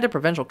expanded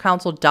Provincial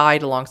Council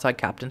died alongside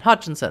Captain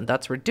Hutchinson.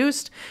 That's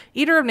reduced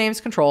Eater of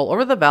Names control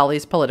over the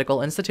Valley's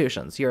political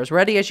institutions. You're as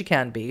ready as you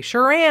can be.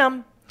 Sure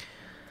am.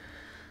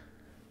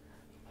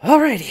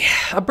 Alrighty.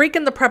 A break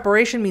in the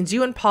preparation means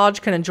you and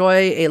Podge can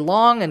enjoy a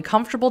long and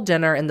comfortable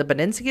dinner in the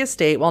Beninsky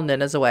estate while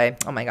Nin is away.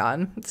 Oh my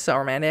god, it's so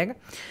romantic.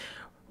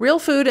 Real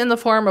food in the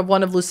form of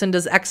one of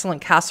Lucinda's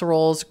excellent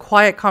casseroles,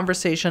 quiet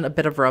conversation, a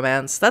bit of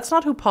romance. That's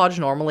not who Podge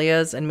normally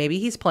is, and maybe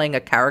he's playing a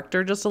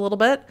character just a little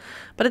bit,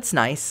 but it's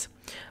nice.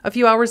 A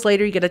few hours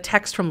later, you get a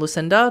text from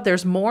Lucinda.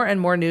 There's more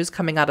and more news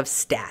coming out of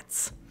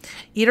Stats.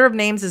 Eater of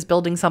Names is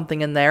building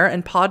something in there,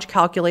 and Podge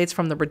calculates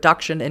from the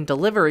reduction in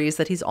deliveries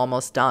that he's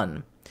almost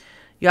done.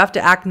 You have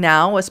to act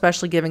now,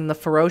 especially given the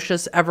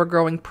ferocious,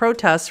 ever-growing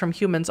protests from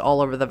humans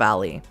all over the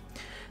valley.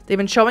 They've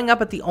been showing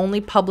up at the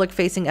only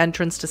public-facing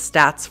entrance to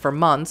Stats for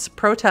months,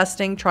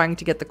 protesting, trying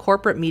to get the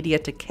corporate media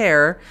to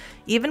care,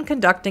 even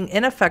conducting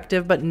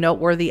ineffective but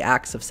noteworthy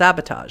acts of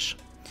sabotage.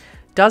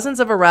 Dozens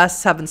of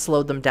arrests haven't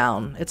slowed them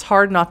down. It's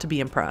hard not to be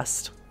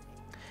impressed.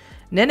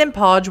 Nin and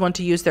Podge want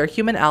to use their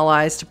human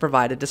allies to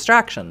provide a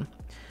distraction.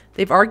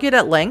 They've argued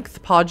at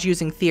length, Podge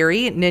using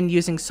theory, Nin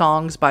using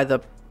songs by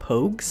the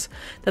Pogues,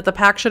 that the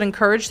pack should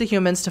encourage the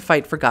humans to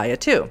fight for Gaia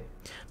too.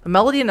 But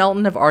Melody and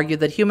Elton have argued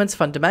that humans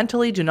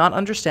fundamentally do not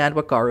understand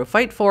what Garu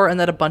fight for, and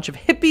that a bunch of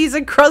hippies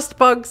and crust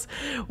bugs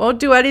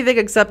won't do anything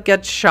except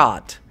get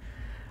shot.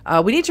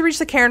 We need to reach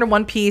the cairn in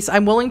one piece.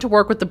 I'm willing to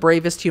work with the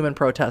bravest human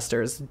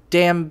protesters.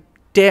 Darn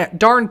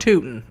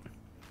tootin'.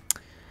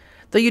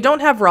 Though you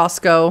don't have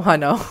Roscoe, I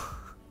know.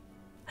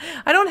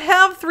 I don't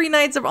have 3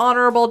 nights of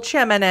honorable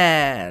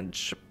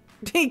cheminage.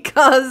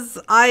 Because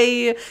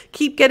I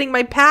keep getting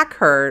my pack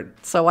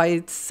hurt, so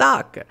I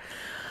suck.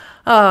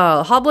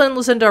 Hoblin and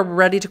Lucinda are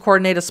ready to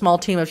coordinate a small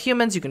team of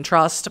humans you can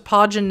trust.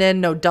 Podge and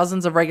Nin know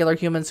dozens of regular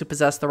humans who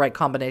possess the right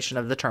combination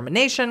of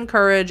determination,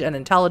 courage, and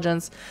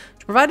intelligence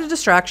to provide a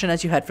distraction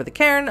as you head for the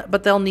cairn,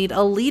 but they'll need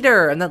a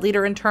leader, and that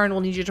leader in turn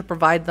will need you to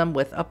provide them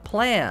with a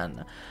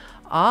plan.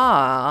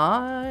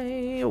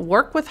 I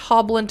work with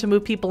Hoblin to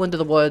move people into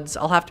the woods.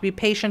 I'll have to be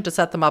patient to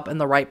set them up in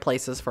the right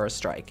places for a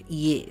strike.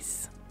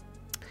 Yes.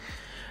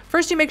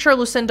 First, you make sure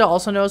Lucinda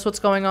also knows what's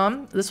going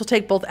on. This will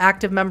take both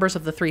active members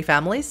of the 3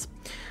 families.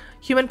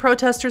 Human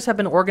protesters have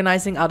been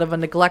organizing out of a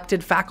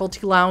neglected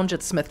faculty lounge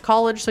at Smith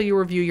College, so you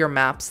review your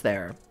maps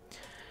there.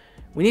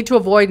 We need to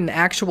avoid an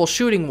actual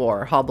shooting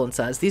war, Hoblin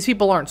says. These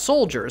people aren't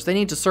soldiers. They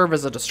need to serve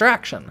as a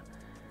distraction.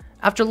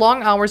 After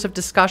long hours of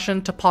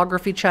discussion,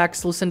 topography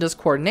checks, Lucinda's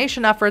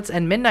coordination efforts,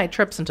 and midnight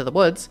trips into the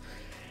woods,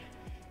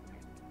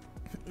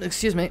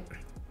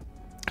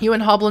 you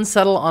and Hoblin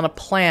settle on a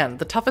plan.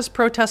 The toughest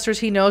protesters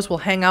he knows will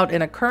hang out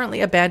in a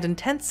currently abandoned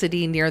tent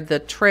city near the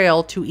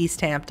trail to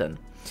East Hampton.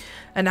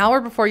 An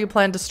hour before you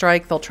plan to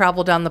strike, they'll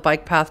travel down the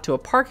bike path to a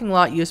parking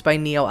lot used by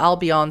Neo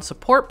Albion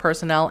support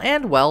personnel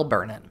and, well,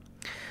 burn it.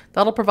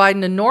 That'll provide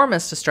an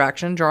enormous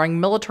distraction, drawing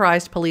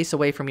militarized police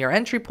away from your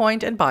entry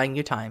point and buying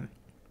you time.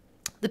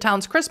 The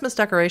town's Christmas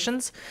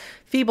decorations,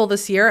 feeble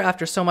this year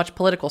after so much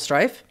political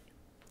strife,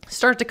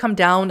 start to come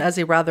down as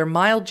a rather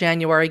mild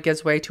January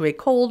gives way to a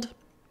cold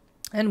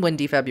and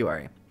windy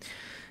February.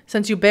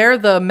 Since you bear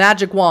the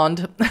magic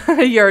wand,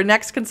 your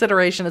next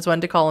consideration is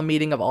when to call a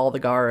meeting of all the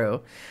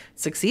Garu.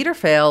 Succeed or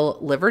fail,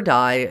 live or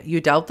die,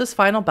 you doubt this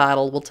final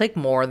battle will take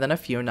more than a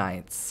few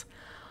nights.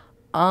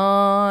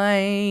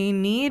 I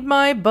need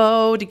my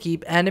bow to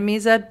keep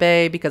enemies at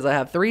bay because I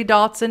have 3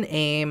 dots in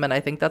aim, and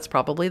I think that's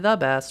probably the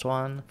best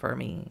one for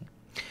me.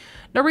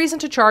 No reason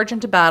to charge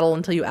into battle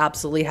until you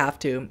absolutely have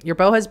to. Your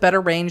bow has better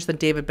range than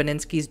David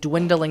Beninsky's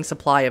dwindling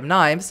supply of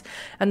knives,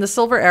 and the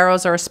silver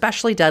arrows are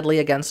especially deadly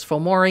against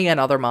Fomori and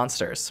other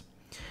monsters.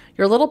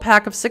 Your little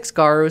pack of 6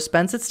 Garu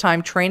spends its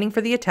time training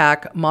for the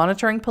attack,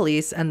 monitoring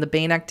police and the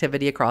Bane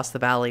activity across the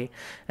valley,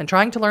 and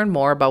trying to learn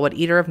more about what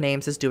Eater of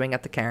Names is doing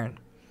at the cairn.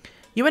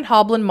 You and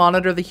Hoblin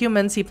monitor the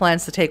humans he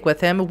plans to take with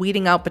him,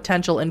 weeding out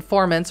potential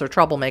informants or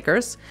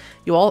troublemakers.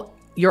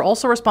 You're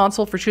also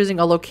responsible for choosing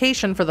a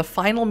location for the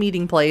final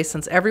meeting place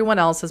since everyone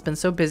else has been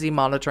so busy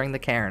monitoring the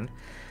cairn.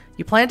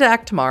 You plan to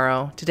act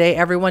tomorrow. Today,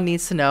 everyone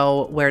needs to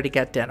know where to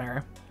get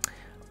dinner.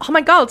 Oh my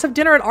god, let's have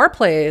dinner at our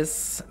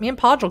place. Me and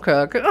Podge will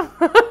cook.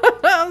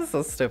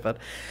 So stupid.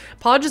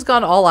 Podge has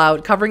gone all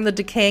out, covering the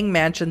decaying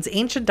mansion's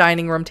ancient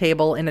dining room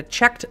table in a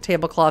checked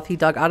tablecloth he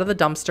dug out of the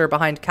dumpster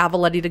behind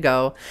Cavaletti to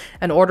go,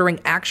 and ordering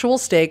actual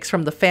steaks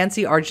from the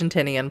fancy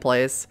Argentinian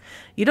place.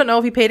 You don't know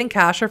if he paid in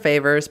cash or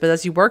favors, but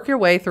as you work your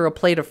way through a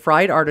plate of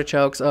fried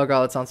artichokes, oh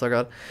god, that sounds so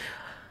good,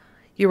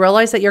 you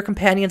realize that your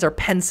companions are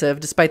pensive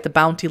despite the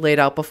bounty laid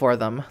out before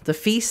them. The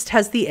feast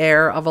has the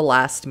air of a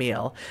last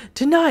meal.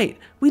 Tonight,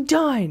 we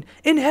dine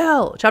in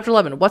hell. Chapter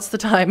 11, what's the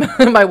time?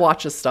 My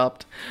watch has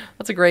stopped.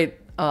 That's a great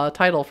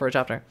title for a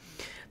chapter.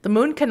 The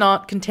moon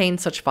cannot contain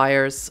such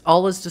fires.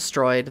 All is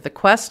destroyed. The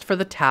quest for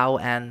the Tao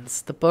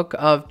ends. The book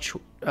of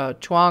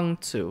Chuang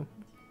Tzu.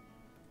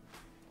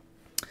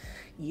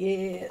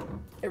 Yeah.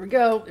 Here we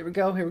go. Here we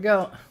go. Here we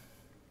go.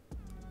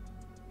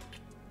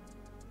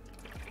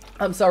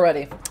 I'm so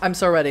ready. I'm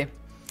so ready.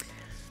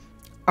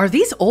 Are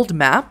these old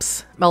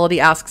maps? Melody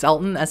asks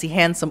Elton as he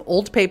hands some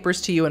old papers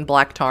to you in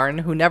Black Tarn,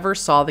 who never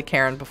saw the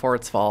cairn before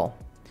its fall.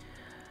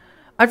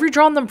 I've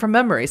redrawn them from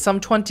memory, some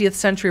 20th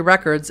century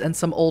records and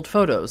some old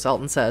photos,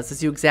 Elton says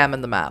as you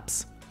examine the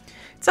maps.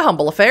 It's a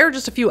humble affair,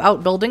 just a few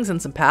outbuildings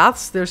and some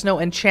paths. There's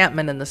no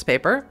enchantment in this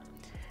paper.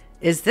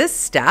 Is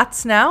this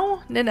Stats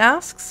now? Nin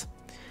asks.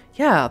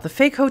 Yeah, the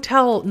fake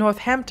hotel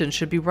Northampton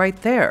should be right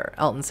there,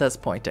 Elton says,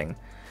 pointing.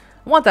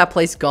 I want that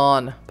place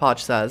gone,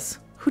 Podge says.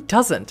 Who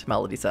doesn't,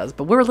 Melody says,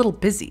 but we're a little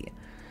busy.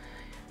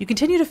 You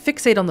continue to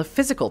fixate on the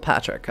physical,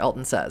 Patrick,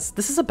 Elton says.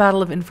 This is a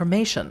battle of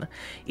information.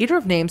 Eater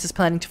of Names is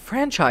planning to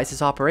franchise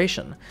his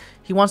operation.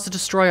 He wants to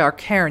destroy our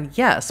cairn,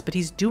 yes, but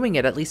he's doing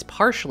it at least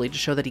partially to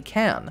show that he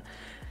can.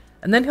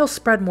 And then he'll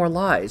spread more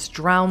lies,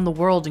 drown the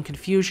world in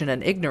confusion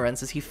and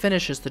ignorance as he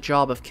finishes the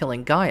job of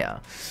killing Gaia.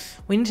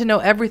 We need to know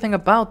everything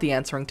about the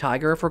Answering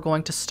Tiger if we're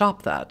going to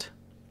stop that.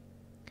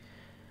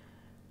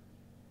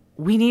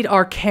 We need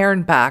our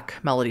cairn back,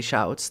 Melody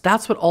shouts.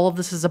 That's what all of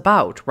this is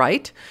about,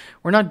 right?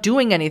 We're not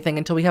doing anything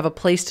until we have a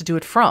place to do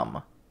it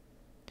from.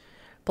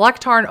 Black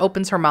Tarn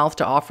opens her mouth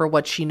to offer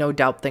what she no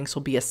doubt thinks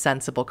will be a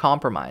sensible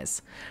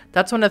compromise.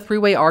 That's when a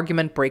 3-way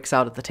argument breaks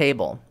out at the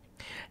table.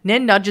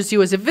 Nin nudges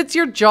you as if it's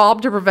your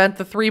job to prevent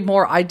the 3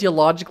 more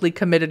ideologically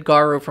committed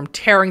Garu from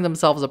tearing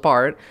themselves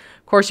apart.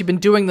 Of course, you've been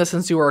doing this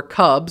since you were a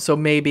cub, so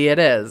maybe it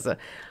is.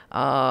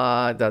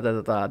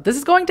 This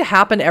is going to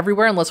happen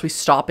everywhere unless we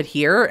stop it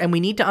here, and we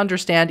need to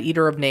understand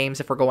Eater of Names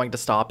if we're going to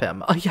stop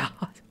him. Oh, yeah.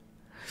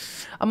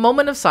 A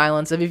moment of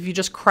silence as if you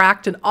just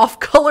cracked an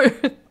off-color...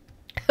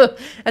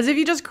 as if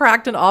you just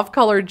cracked an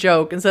off-color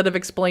joke instead of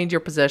explained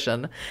your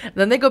position. And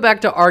then they go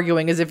back to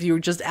arguing as if you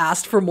just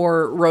asked for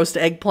more roast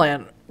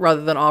eggplant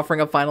rather than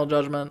offering a final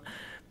judgment.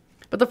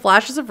 But the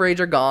flashes of rage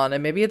are gone,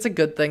 and maybe it's a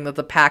good thing that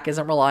the pack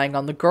isn't relying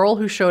on the girl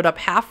who showed up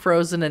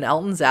half-frozen in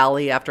Elton's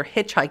alley after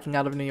hitchhiking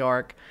out of New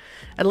York.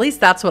 At least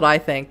that's what I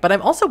think, but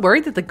I'm also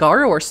worried that the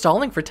Garu are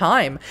stalling for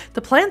time.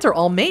 The plans are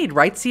all made,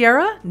 right,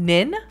 Sierra?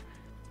 Nin?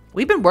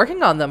 We've been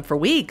working on them for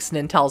weeks,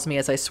 Nin tells me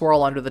as I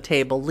swirl under the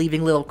table,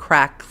 leaving little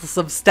cracks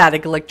of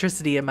static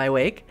electricity in my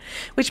wake.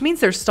 Which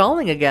means they're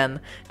stalling again.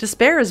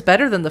 Despair is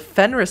better than the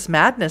Fenris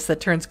madness that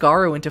turns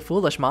Garu into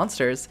foolish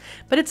monsters,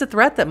 but it's a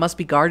threat that must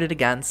be guarded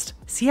against.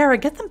 Sierra,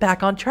 get them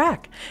back on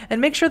track, and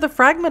make sure the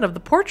fragment of the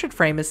portrait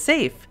frame is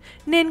safe.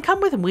 Nin,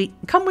 come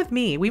with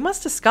me. We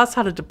must discuss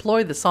how to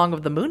deploy the Song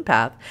of the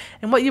Moonpath,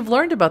 and what you've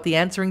learned about the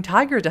Answering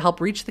Tiger to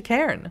help reach the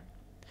cairn.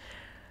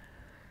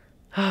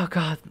 Oh,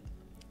 God.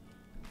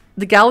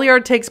 The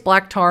Galliard takes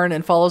Black Tarn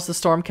and follows the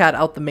Stormcat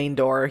out the main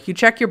door. You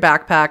check your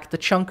backpack. The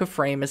chunk of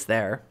frame is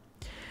there.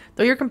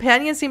 Though your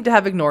companions seem to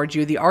have ignored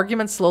you, the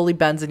argument slowly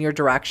bends in your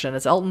direction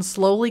as Elton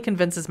slowly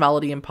convinces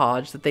Melody and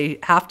Podge that they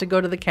have to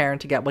go to the cairn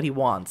to get what he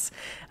wants.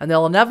 And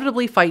they'll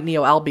inevitably fight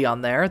Neo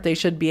Albion there. They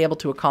should be able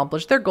to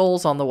accomplish their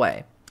goals on the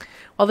way.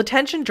 While the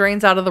tension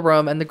drains out of the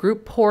room and the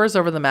group pores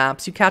over the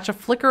maps, you catch a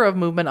flicker of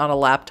movement on a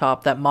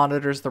laptop that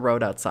monitors the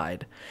road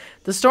outside.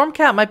 The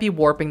Stormcat might be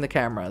warping the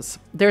cameras.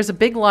 There's a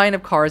big line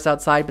of cars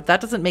outside, but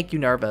that doesn't make you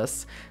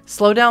nervous.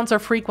 Slowdowns are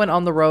frequent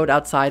on the road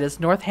outside as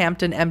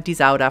Northampton empties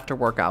out after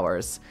work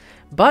hours.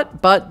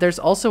 But, there's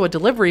also a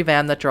delivery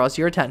van that draws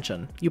your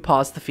attention. You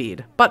pause the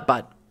feed. But,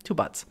 2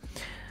 buts.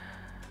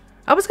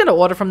 I was going to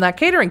order from that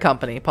catering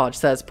company, Podge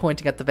says,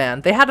 pointing at the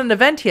van. They had an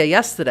event here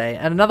yesterday,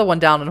 and another one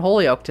down in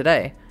Holyoke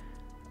today.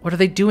 What are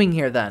they doing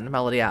here then?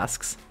 Melody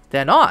asks.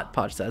 They're not,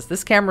 Podge says.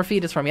 This camera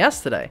feed is from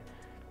yesterday.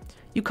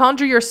 You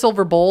conjure your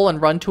silver bowl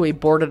and run to a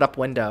boarded up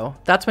window.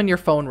 That's when your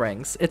phone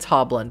rings. It's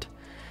Hobland.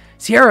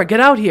 Sierra, get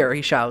out here,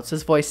 he shouts,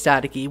 his voice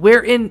staticky.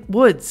 We're in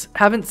woods.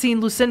 Haven't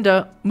seen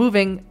Lucinda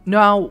moving.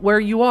 Now, where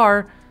you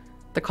are.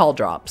 The call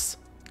drops.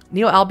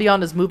 Neo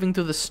Albion is moving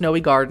through the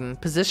snowy garden,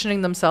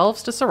 positioning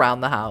themselves to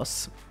surround the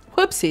house.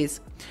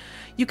 Whoopsies.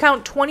 You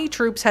count 20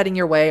 troops heading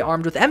your way,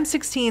 armed with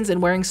M16s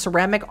and wearing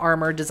ceramic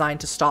armor designed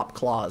to stop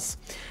claws.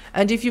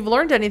 And if you've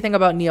learned anything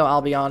about Neo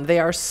Albion, they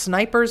are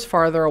snipers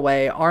farther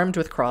away, armed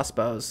with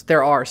crossbows.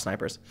 There are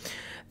snipers.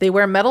 They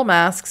wear metal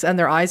masks and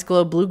their eyes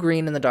glow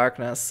blue-green in the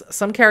darkness.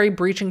 Some carry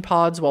breaching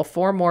pods, while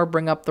 4 more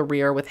bring up the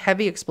rear with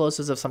heavy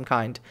explosives of some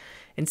kind.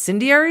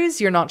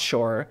 Incendiaries? You're not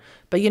sure.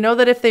 But you know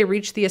that if they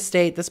reach the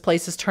estate, this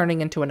place is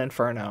turning into an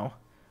inferno.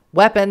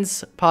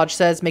 Weapons, Podge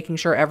says, making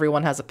sure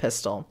everyone has a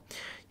pistol.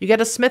 You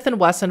get a Smith &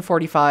 Wesson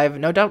 45,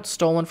 no doubt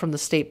stolen from the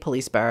state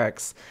police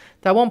barracks.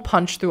 That won't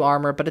punch through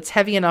armor, but it's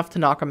heavy enough to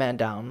knock a man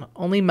down.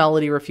 Only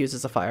Melody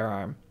refuses a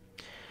firearm.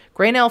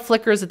 Greynail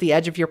flickers at the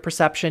edge of your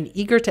perception,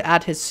 eager to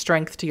add his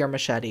strength to your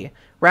machete.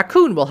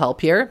 Raccoon will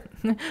help here.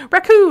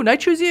 Raccoon, I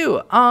choose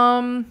you.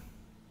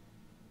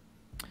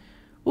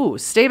 Ooh,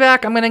 stay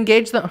back. I'm going to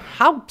engage them.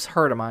 How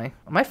hurt am I?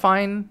 Am I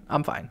fine?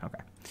 I'm fine. Okay.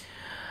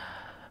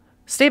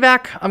 Stay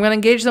back. I'm going to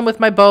engage them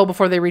with my bow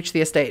before they reach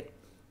the estate.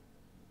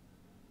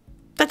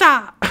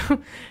 Ta-da!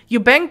 You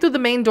bang through the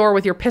main door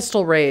with your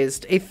pistol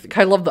raised.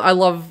 I love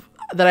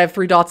that I have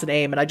 3 dots and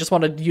aim, and I just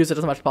want to use it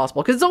as much as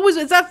possible because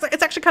it's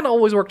actually kind of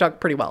always worked out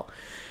pretty well.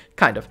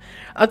 Kind of.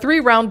 A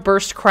 3-round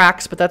burst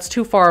cracks, but that's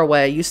too far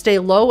away. You stay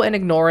low and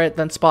ignore it,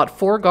 then spot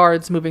 4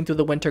 guards moving through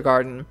the winter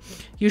garden.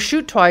 You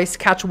shoot twice,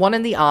 catch one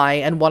in the eye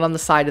and one on the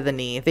side of the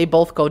knee. They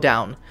both go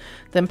down.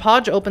 Then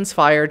Podge opens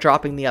fire,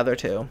 dropping the other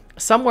 2.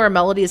 Somewhere,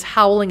 Melody is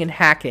howling and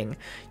hacking.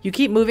 You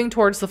keep moving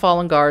towards the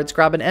fallen guards,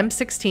 grab an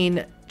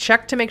M16,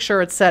 check to make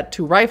sure it's set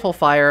to rifle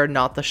fire,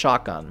 not the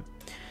shotgun.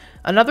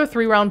 Another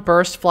 3-round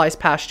burst flies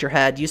past your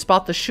head. You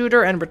spot the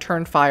shooter and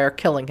return fire,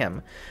 killing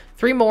him.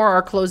 3 more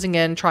are closing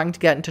in, trying to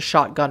get into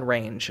shotgun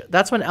range.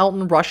 That's when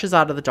Elton rushes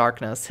out of the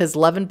darkness. His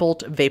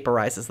 11-bolt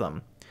vaporizes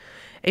them.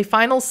 A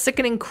final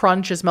sickening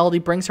crunch as Melody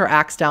brings her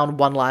axe down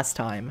one last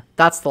time.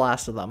 That's the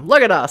last of them.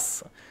 Look at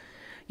us!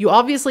 You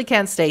obviously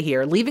can't stay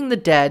here. Leaving the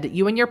dead,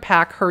 you and your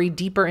pack hurry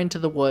deeper into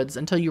the woods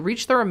until you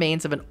reach the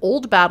remains of an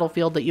old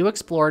battlefield that you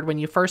explored when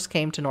you first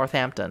came to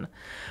Northampton.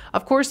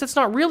 Of course, that's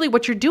not really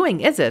what you're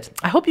doing, is it?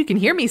 I hope you can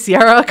hear me,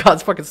 Sierra.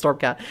 God's fucking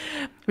Stormcat.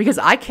 Because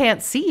I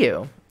can't see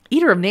you.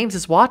 Eater of Names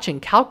is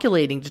watching,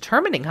 calculating,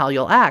 determining how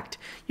you'll act.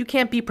 You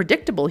can't be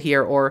predictable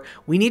here, or,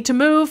 we need to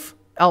move.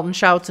 Elton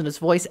shouts and his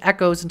voice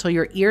echoes until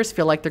your ears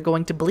feel like they're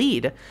going to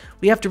bleed.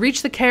 We have to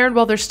reach the cairn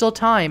while there's still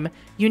time.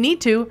 You need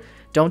to.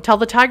 Don't tell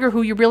the tiger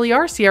who you really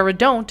are, Sierra,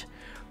 don't.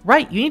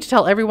 Right, you need to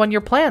tell everyone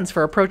your plans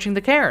for approaching the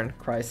cairn.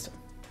 Christ.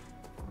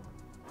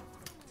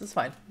 This is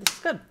fine. This is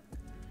good.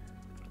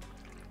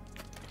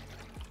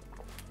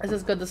 This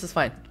is good. This is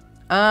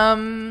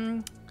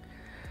fine.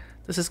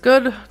 This is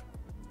good.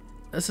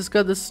 This is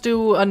good. Let's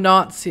do a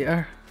not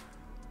Sierra.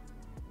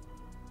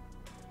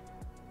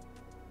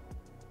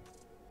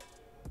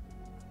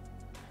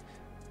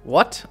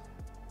 What?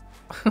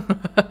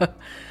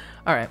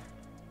 Alright.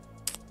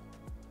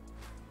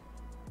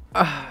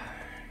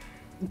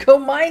 Go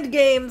mind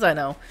games! I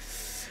know.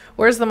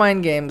 Where's the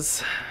mind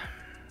games?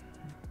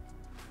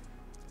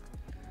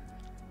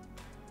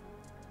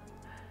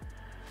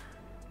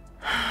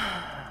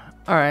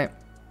 Alright.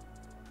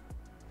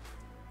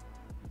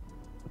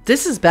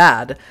 This is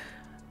bad.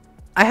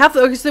 I have to,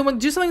 okay, so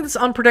do something that's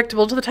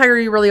unpredictable. To the tiger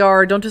you really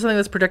are. Don't do something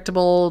that's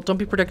predictable. Don't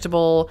be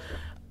predictable.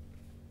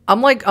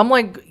 I'm like,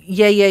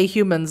 yay,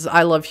 humans.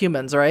 I love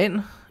humans, right?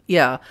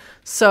 Yeah.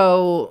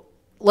 So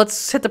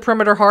let's hit the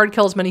perimeter hard,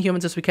 kill as many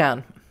humans as we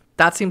can.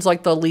 That seems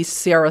like the least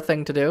Sierra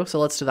thing to do, so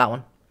let's do that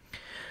one.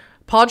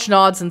 Podge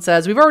nods and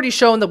says, we've already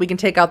shown that we can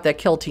take out their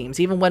kill teams,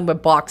 even when we're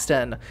boxed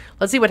in.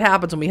 Let's see what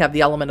happens when we have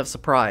the element of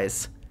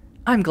surprise.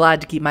 I'm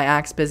glad to keep my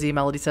axe busy,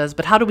 Melody says,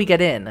 but how do we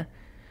get in?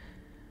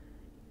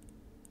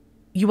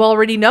 You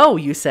already know,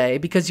 you say,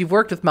 because you've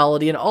worked with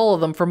Melody and all of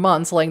them for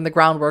months laying the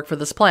groundwork for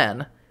this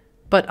plan.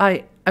 But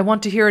I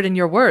want to hear it in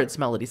your words,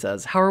 Melody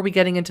says. How are we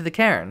getting into the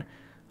cairn?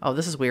 Oh,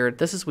 this is weird.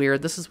 This is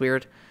weird. This is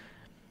weird.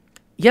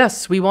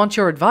 Yes, we want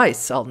your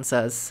advice, Elton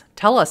says.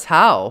 Tell us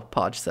how,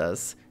 Podge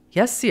says.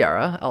 Yes,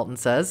 Sierra, Elton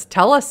says.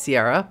 Tell us,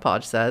 Sierra,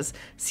 Podge says.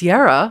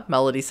 Sierra,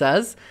 Melody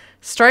says.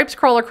 Stripes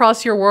crawl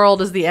across your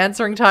world as the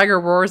answering tiger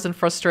roars in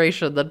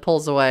frustration, then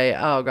pulls away.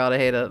 Oh, God, I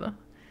hate it.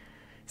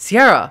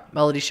 Sierra,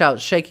 Melody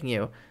shouts, shaking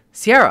you.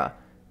 Sierra.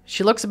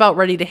 She looks about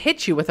ready to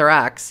hit you with her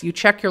axe. You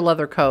check your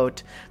leather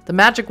coat. The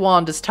magic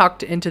wand is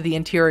tucked into the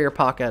interior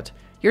pocket.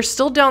 You're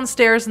still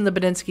downstairs in the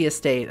Bedinsky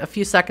estate. A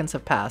few seconds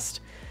have passed.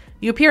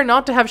 You appear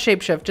not to have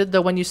shapeshifted,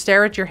 though when you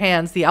stare at your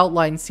hands, the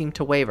outlines seem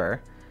to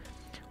waver.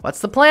 What's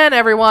the plan,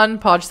 everyone?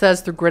 Podge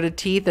says through gritted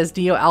teeth as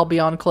Neo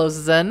Albion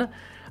closes in.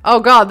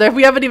 Oh god,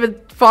 we haven't even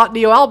fought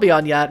Neo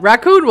Albion yet.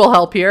 Raccoon will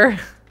help here.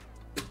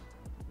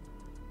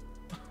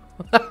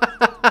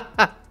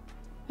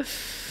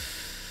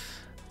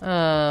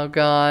 Oh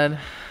god.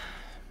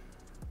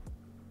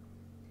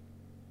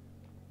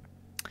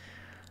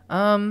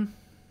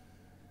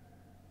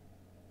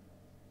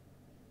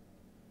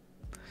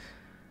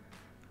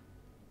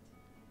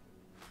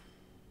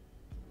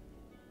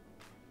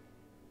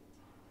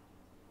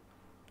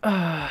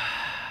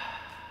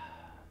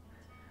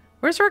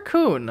 Where's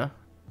Raccoon?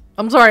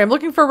 I'm sorry, I'm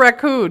looking for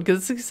Raccoon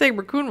because it's saying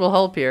Raccoon will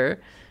help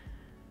here.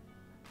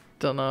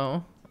 Don't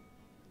know.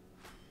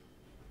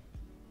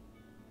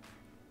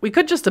 We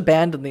could just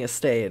abandon the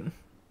estate.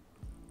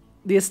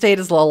 The estate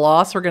is a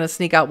loss. We're going to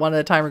sneak out one at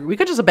a time. We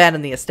could just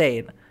abandon the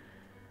estate.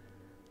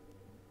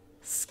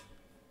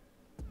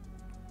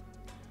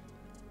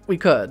 We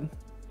could.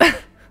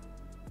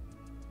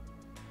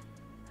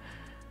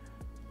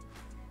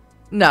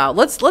 No,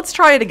 let's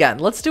try it again.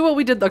 Let's do what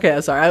we did. Okay,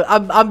 I'm sorry.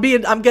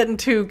 I'm getting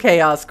too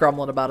chaos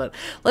grumbling about it.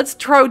 Let's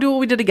do what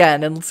we did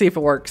again and see if it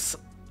works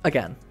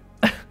again.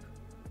 I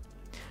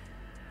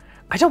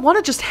don't want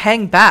to just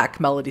hang back,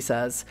 Melody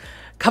says.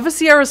 Cover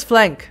Sierra's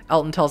flank,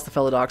 Elton tells the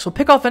Philodox. We'll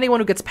pick off anyone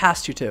who gets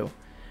past you two.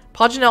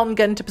 Podge and Elton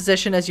get into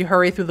position as you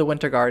hurry through the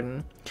Winter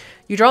Garden.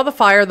 You draw the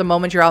fire the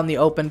moment you're out in the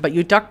open, but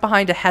you duck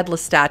behind a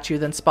headless statue,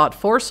 then spot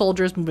 4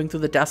 soldiers moving through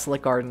the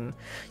desolate garden.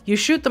 You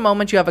shoot the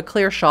moment you have a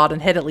clear shot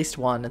and hit at least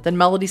one, then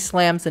Melody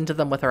slams into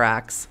them with her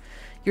axe.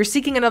 You're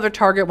seeking another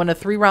target when a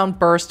 3-round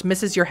burst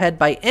misses your head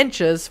by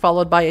inches,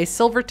 followed by a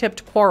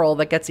silver-tipped quarrel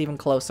that gets even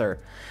closer.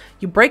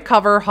 You break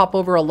cover, hop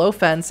over a low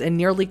fence, and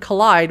nearly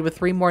collide with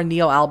 3 more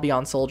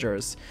Neo-Albion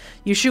soldiers.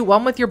 You shoot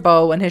one with your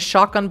bow, and his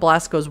shotgun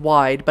blast goes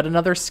wide, but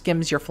another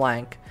skims your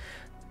flank.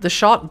 The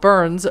shot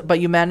burns, but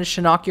you manage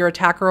to knock your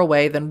attacker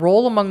away, then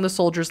roll among the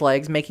soldier's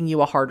legs, making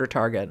you a harder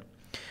target.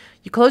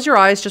 You close your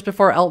eyes just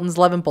before Elton's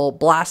Levin bolt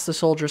blasts the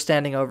soldier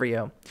standing over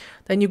you.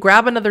 Then you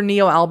grab another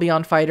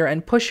Neo-Albion fighter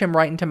and push him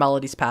right into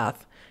Melody's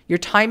path. Your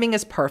timing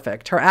is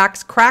perfect. Her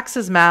axe cracks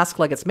his mask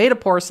like it's made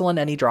of porcelain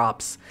and he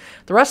drops.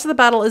 The rest of the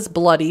battle is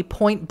bloody,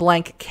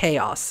 point-blank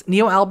chaos.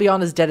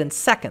 Neo-Albion is dead in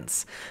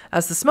seconds.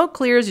 As the smoke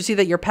clears, you see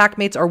that your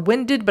packmates are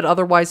winded but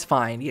otherwise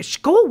fine.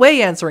 Go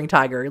away, Answering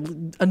Tiger.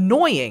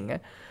 Annoying.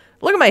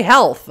 Look at my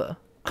health.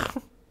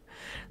 That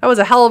was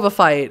a hell of a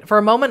fight. For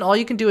a moment, all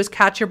you can do is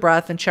catch your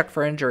breath and check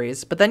for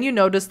injuries, but then you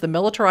notice the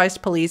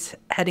militarized police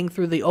heading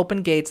through the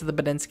open gates of the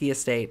Bedinsky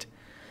estate.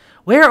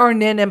 Where are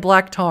Nin and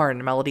Black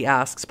Tarn? Melody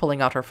asks,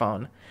 pulling out her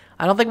phone.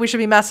 I don't think we should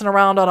be messing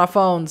around on our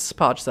phones,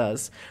 Podge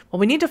says. Well,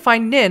 we need to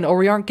find Nin or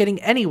we aren't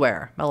getting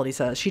anywhere, Melody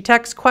says. She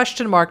texts ?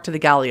 To the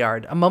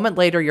Galliard. A moment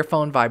later, your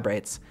phone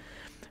vibrates.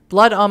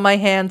 Blood on my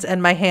hands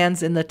and my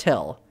hands in the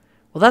till.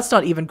 Well, that's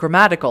not even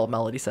grammatical,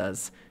 Melody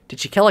says. Did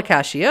she kill a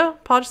cashier?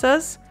 Podge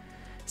says.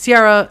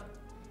 Sierra,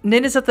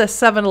 Nin is at the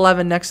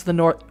 7-Eleven next to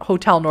the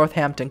Hotel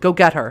Northampton. Go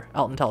get her,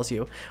 Elton tells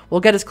you. We'll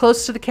get as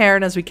close to the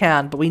cairn as we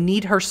can, but we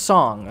need her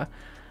song.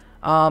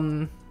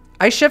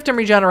 I shift and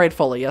regenerate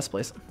fully. Yes,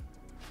 please.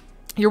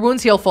 Your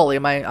wounds heal fully.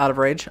 Am I out of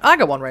rage? I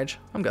got 1 rage.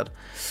 I'm good.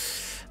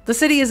 The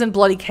city is in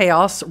bloody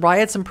chaos.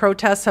 Riots and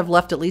protests have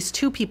left at least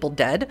 2 people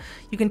dead.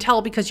 You can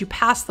tell because you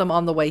passed them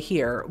on the way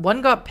here.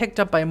 One got picked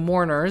up by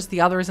mourners,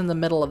 the other is in the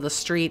middle of the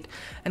street,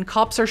 and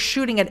cops are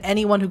shooting at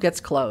anyone who gets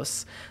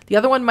close. The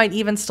other one might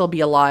even still be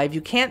alive.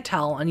 You can't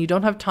tell, and you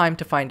don't have time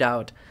to find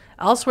out.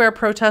 Elsewhere,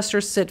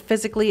 protesters sit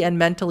physically and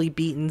mentally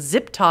beaten,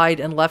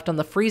 zip-tied and left on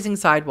the freezing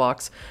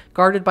sidewalks,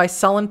 guarded by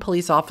sullen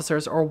police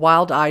officers or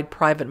wild-eyed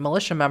private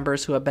militia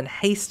members who have been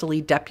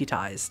hastily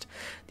deputized.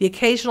 The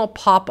occasional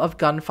pop of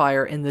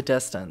gunfire in the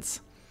distance.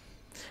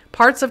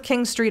 Parts of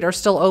King Street are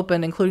still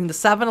open, including the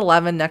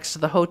 7-Eleven next to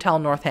the Hotel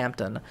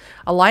Northampton.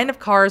 A line of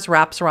cars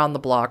wraps around the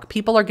block.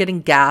 People are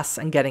getting gas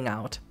and getting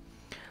out.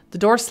 The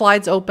door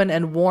slides open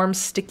and warm,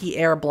 sticky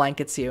air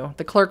blankets you.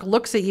 The clerk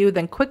looks at you,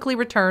 then quickly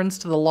returns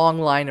to the long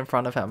line in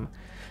front of him.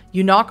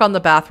 You knock on the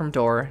bathroom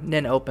door.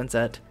 Nin opens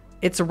it.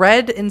 It's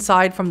red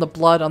inside from the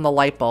blood on the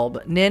light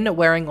bulb. Nin,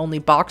 wearing only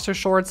boxer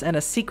shorts and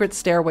a Secret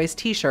Stairways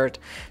t-shirt,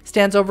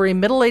 stands over a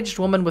middle-aged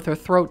woman with her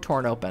throat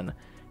torn open.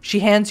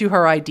 She hands you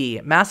her ID,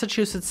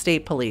 Massachusetts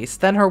State Police,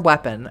 then her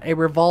weapon, a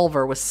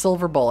revolver with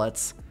silver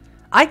bullets.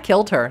 I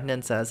killed her,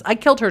 Nin says. I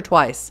killed her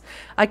twice.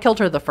 I killed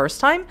her the first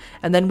time,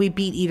 and then we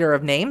beat Eater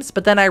of Names,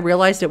 but then I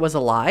realized it was a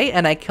lie,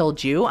 and I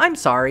killed you. I'm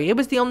sorry. It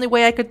was the only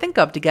way I could think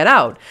of to get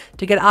out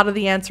of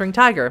the Answering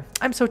Tiger.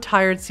 I'm so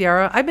tired,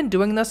 Sierra. I've been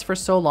doing this for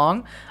so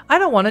long. I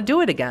don't want to do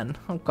it again.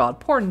 Oh, God.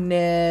 Poor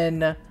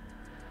Nin.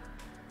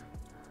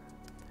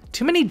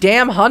 Too many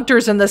damn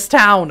hunters in this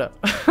town.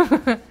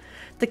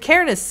 The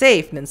cairn is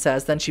safe, Nin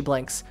says. Then she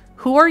blinks.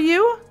 Who are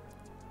you?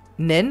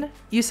 Nin,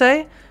 you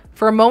say?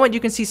 For a moment, you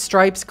can see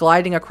stripes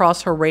gliding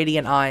across her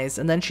radiant eyes,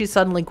 and then she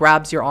suddenly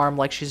grabs your arm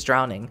like she's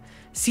drowning.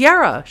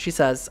 Sierra, she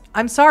says.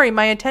 I'm sorry,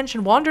 my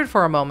attention wandered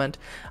for a moment.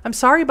 I'm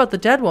sorry about the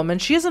dead woman.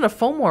 She isn't a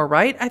Fomor,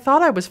 right? I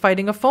thought I was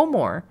fighting a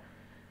Fomor.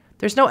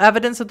 There's no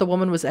evidence that the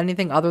woman was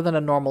anything other than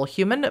a normal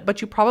human,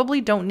 but you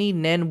probably don't need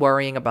Nin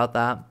worrying about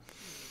that.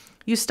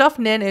 You stuff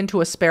Nin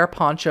into a spare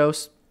poncho.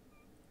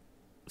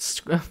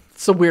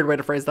 It's a weird way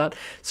to phrase that.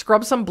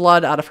 Scrub some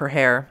blood out of her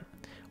hair.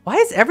 Why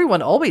is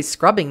everyone always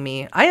scrubbing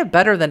me? I have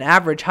better than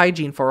average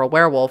hygiene for a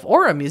werewolf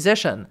or a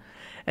musician.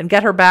 And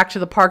get her back to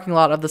the parking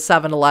lot of the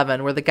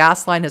 7-Eleven, where the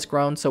gas line has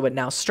grown so it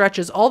now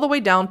stretches all the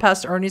way down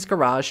past Ernie's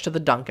garage to the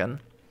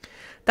Dunkin'.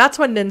 That's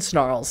when Nin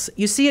snarls.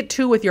 You see it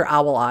too with your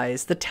owl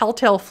eyes, the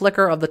telltale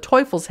flicker of the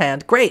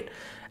Teufelshand, great,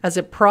 as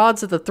it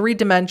prods at the 3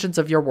 dimensions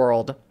of your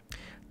world.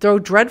 Though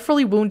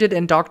dreadfully wounded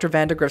in Dr.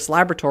 Vandergrift's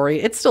laboratory,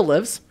 it still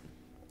lives.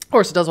 Of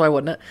course it does, why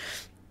wouldn't it?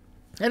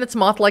 And its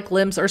moth-like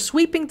limbs are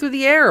sweeping through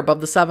the air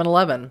above the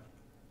 7-Eleven.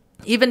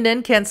 Even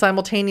Nin can't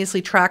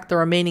simultaneously track the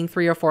remaining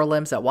 3 or 4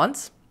 limbs at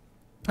once.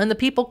 And the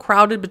people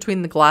crowded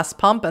between the glass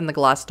pump and the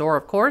glass door,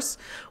 of course,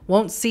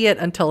 won't see it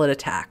until it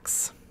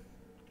attacks.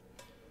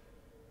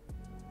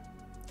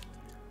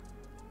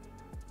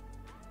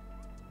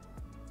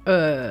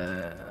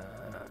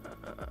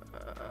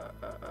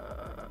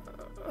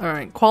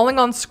 Alright, calling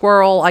on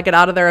Squirrel, I get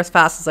out of there as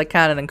fast as I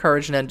can and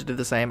encourage Nin to do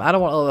the same. I don't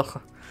want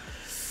to...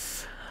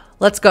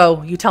 Let's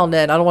go, you tell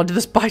Nin. I don't want to do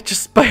this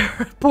by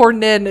her. Poor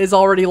Nin is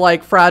already,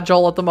 like,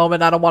 fragile at the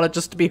moment. I don't want it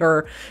just to be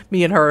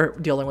me and her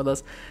dealing with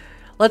this.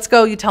 Let's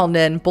go, you tell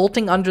Nin,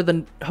 bolting under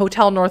the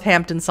Hotel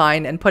Northampton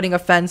sign and putting a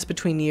fence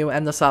between you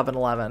and the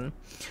 7-Eleven.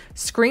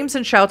 Screams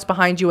and shouts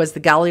behind you as the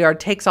Galliard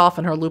takes off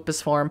in her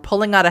lupus form,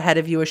 pulling out ahead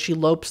of you as she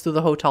lopes through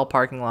the hotel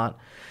parking lot.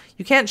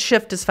 You can't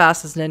shift as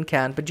fast as Nin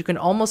can, but you can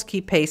almost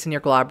keep pace in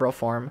your Glabro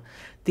form.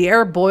 The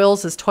air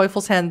boils as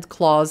Teufelshand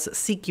claws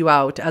seek you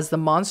out, as the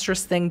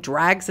monstrous thing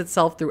drags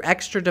itself through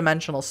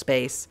extra-dimensional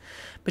space.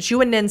 But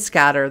you and Nin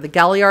scatter, the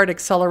Galliard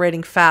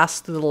accelerating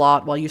fast through the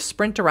lot while you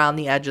sprint around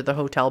the edge of the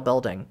hotel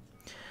building.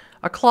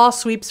 A claw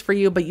sweeps for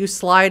you, but you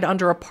slide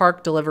under a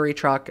parked delivery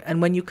truck,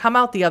 and when you come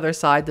out the other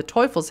side, the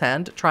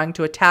Teufelshand, trying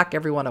to attack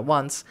everyone at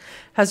once,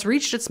 has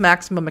reached its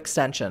maximum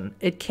extension.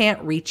 It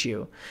can't reach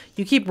you.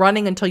 You keep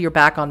running until you're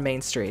back on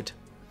Main Street.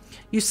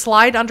 You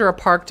slide under a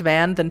parked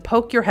van, then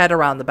poke your head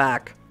around the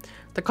back.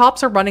 The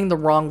cops are running the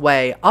wrong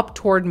way, up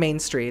toward Main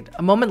Street.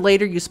 A moment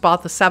later, you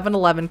spot the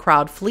 7-Eleven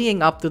crowd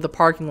fleeing up through the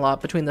parking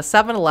lot between the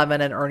 7-Eleven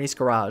and Ernie's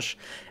garage.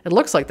 It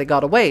looks like they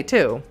got away,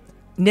 too.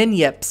 Nin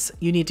yips.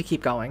 You need to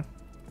keep going.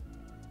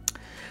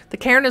 The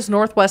cairn is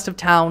northwest of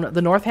town.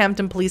 The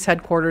Northampton Police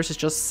Headquarters is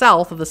just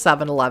south of the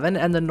 7-Eleven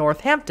and the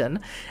Northampton,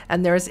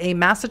 and there's a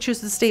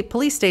Massachusetts State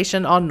Police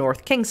Station on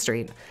North King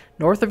Street,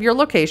 north of your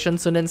location,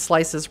 so Nin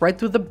slices right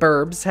through the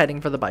burbs heading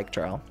for the bike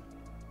trail.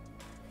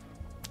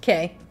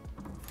 Okay.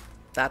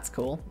 That's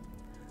cool.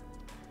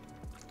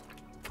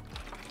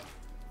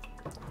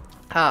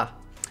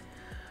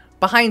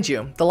 Behind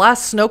you, the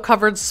last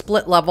snow-covered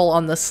split level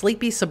on the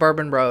sleepy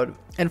suburban road.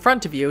 In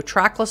front of you,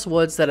 trackless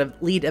woods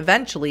that lead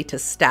eventually to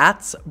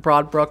Stats,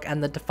 Broadbrook,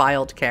 and the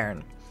defiled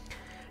cairn.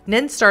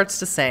 Nin starts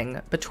to sing.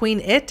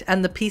 Between it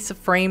and the piece of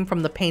frame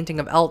from the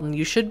painting of Elton,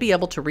 you should be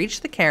able to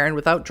reach the cairn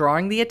without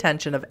drawing the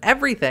attention of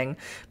everything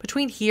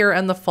between here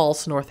and the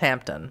false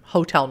Northampton,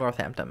 Hotel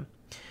Northampton.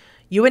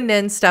 You and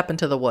Nin step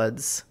into the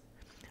woods.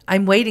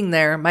 I'm waiting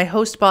there, my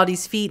host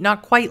body's feet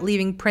not quite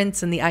leaving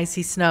prints in the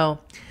icy snow.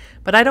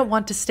 But I don't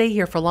want to stay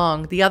here for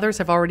long. The others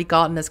have already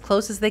gotten as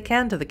close as they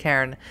can to the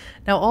cairn.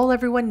 Now all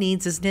everyone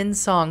needs is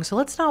Nin's song, so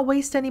let's not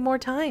waste any more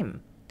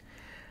time.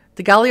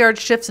 The Galliard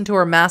shifts into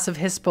her massive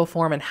hispo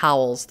form and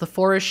howls. The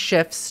forest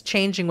shifts,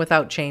 changing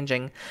without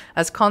changing,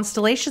 as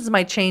constellations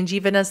might change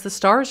even as the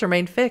stars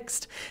remain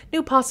fixed.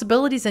 New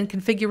possibilities and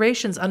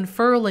configurations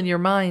unfurl in your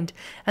mind,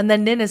 and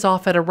then Nin is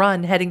off at a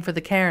run, heading for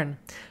the cairn.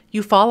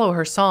 You follow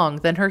her song,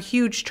 then her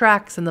huge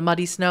tracks in the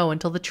muddy snow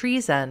until the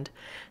trees end.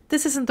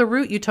 This isn't the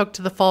route you took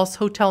to the false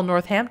Hotel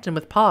Northampton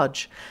with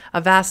Podge.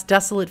 A vast,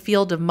 desolate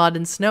field of mud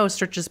and snow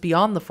stretches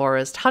beyond the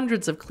forest,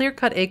 hundreds of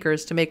clear-cut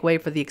acres to make way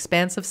for the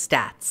expanse of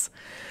Stats.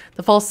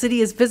 The false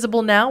city is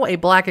visible now, a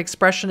black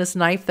expressionist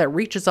knife that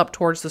reaches up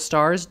towards the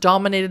stars,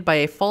 dominated by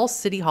a false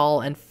city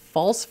hall and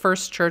false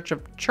First Church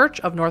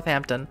of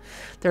Northampton,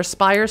 their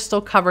spires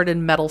still covered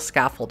in metal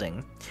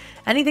scaffolding.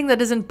 Anything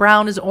that isn't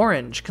brown is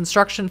orange.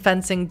 Construction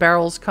fencing,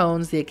 barrels,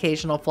 cones, the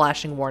occasional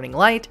flashing warning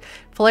light,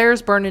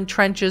 flares burn in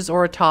trenches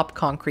or atop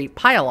concrete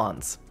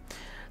pylons.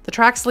 The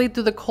tracks lead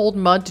through the cold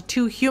mud to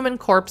 2 human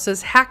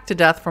corpses hacked to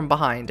death from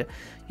behind.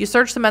 You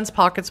search the men's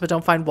pockets but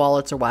don't find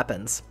wallets or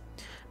weapons.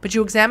 But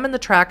you examine the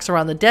tracks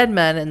around the dead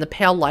men in the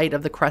pale light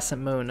of the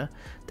crescent moon.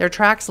 Their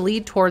tracks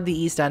lead toward the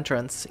east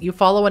entrance. You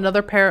follow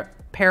another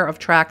pair of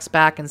tracks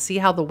back and see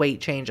how the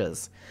weight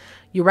changes.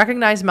 You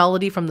recognize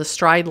Melody from the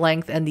stride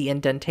length and the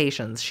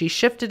indentations. She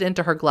shifted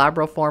into her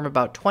Glabro form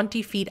about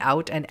 20 feet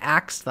out and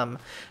axed them,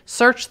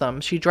 searched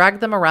them. She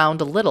dragged them around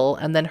a little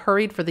and then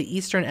hurried for the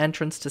eastern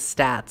entrance to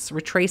Stats,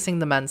 retracing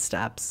the men's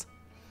steps.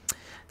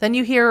 Then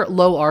you hear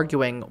low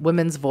arguing,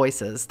 women's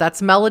voices.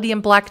 That's Melody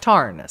and Black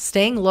Tarn.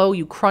 Staying low,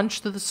 you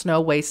crunch through the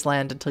snow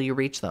wasteland until you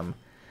reach them.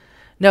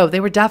 No, they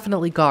were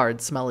definitely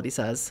guards, Melody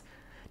says.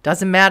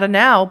 Doesn't matter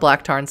now,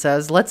 Black Tarn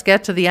says. Let's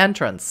get to the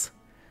entrance.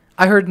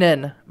 I heard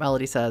Nin,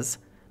 Melody says.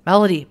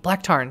 Melody,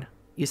 Black Tarn,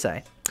 you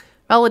say.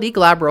 Melody,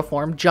 Glabro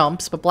form,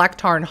 jumps, but Black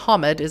Tarn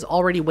Hamid is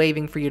already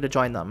waving for you to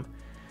join them.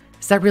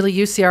 Is that really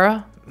you,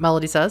 Sierra?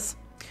 Melody says.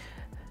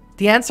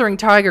 The answering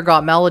tiger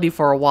got Melody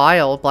for a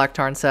while, Black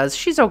Tarn says.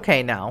 She's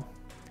okay now.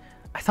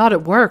 I thought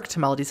it worked,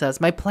 Melody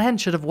says. My plan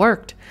should have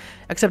worked.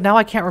 Except now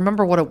I can't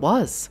remember what it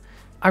was.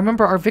 I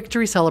remember our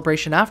victory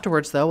celebration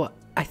afterwards, though.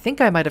 I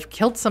think I might have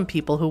killed some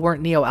people who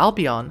weren't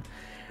Neo-Albion.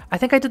 I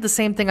think I did the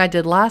same thing I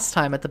did last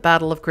time at the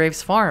Battle of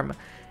Graves Farm.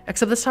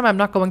 Except this time I'm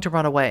not going to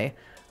run away.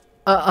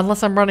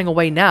 Unless I'm running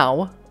away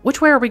now.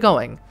 Which way are we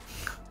going?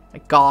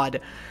 My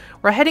god.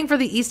 We're heading for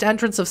the east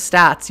entrance of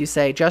Stats, you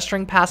say,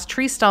 gesturing past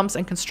tree stumps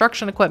and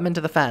construction equipment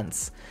to the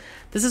fence.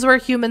 This is where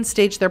humans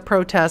stage their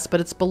protests,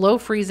 but it's below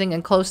freezing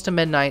and close to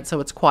midnight,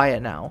 so it's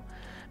quiet now.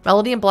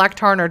 Melody and Black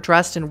Tarn are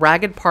dressed in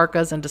ragged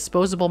parkas and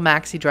disposable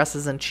maxi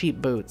dresses and cheap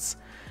boots.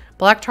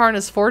 Black Tarn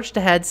is forged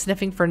ahead,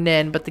 sniffing for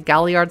Nin, but the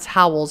Galliard's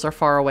howls are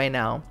far away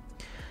now.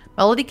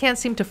 Melody can't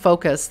seem to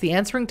focus. The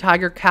answering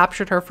tiger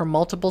captured her for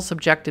multiple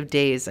subjective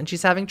days, and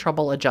she's having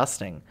trouble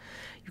adjusting.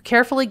 You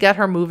carefully get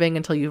her moving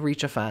until you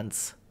reach a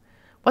fence.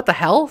 What the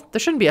hell? There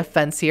shouldn't be a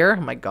fence here.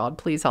 Oh my god,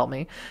 please help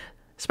me.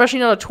 Especially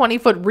not a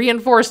 20-foot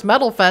reinforced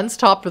metal fence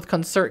topped with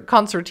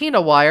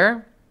concertina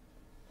wire.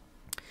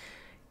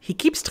 He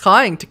keeps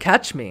trying to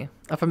catch me,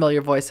 a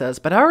familiar voice says,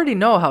 but I already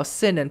know how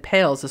sin and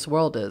pales this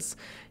world is.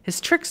 His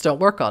tricks don't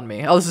work on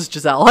me. Oh, this is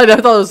Giselle. I thought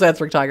it was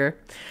Answering Tiger.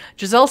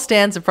 Giselle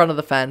stands in front of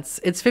the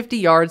fence. It's 50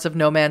 yards of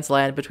no man's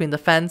land between the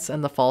fence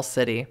and the false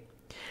city.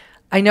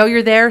 I know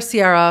you're there,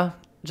 Sierra,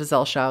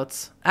 Giselle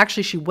shouts.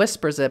 Actually, she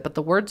whispers it, but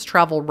the words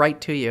travel right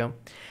to you.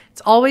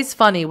 It's always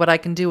funny what I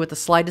can do with the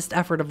slightest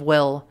effort of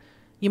will.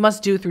 You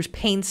must do through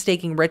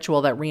painstaking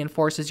ritual that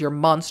reinforces your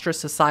monstrous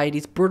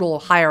society's brutal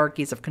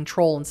hierarchies of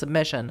control and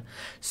submission.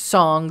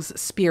 Songs,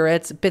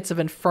 spirits, bits of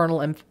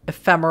infernal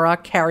ephemera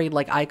carried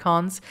like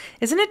icons.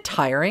 Isn't it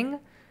tiring?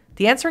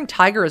 The answering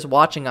tiger is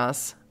watching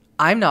us.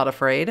 I'm not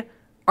afraid.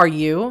 Are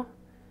you?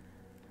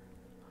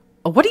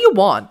 What do you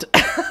want?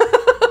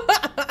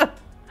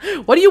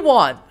 What do you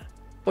want?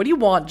 What do you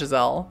want,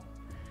 Giselle?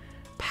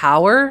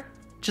 Power?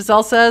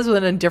 Giselle says with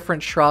an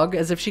indifferent shrug,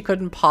 as if she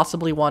couldn't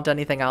possibly want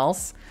anything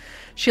else.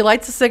 She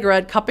lights a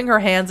cigarette, cupping her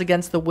hands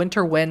against the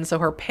winter wind so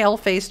her pale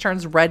face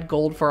turns red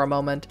gold for a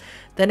moment,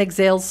 then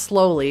exhales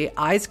slowly,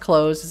 eyes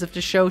closed as if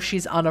to show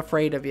she's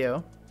unafraid of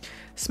you.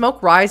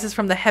 Smoke rises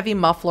from the heavy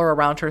muffler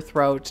around her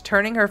throat,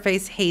 turning her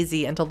face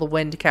hazy until the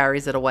wind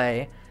carries it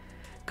away.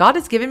 God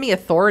has given me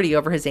authority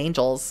over his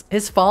angels,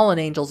 his fallen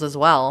angels as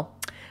well.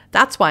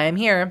 That's why I'm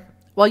here.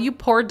 While you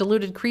poor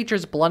deluded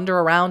creatures blunder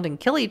around and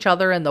kill each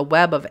other in the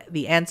web of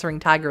the answering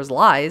tiger's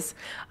lies,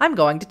 I'm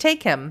going to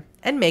take him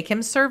and make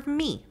him serve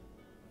me.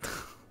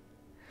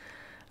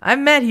 I've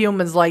met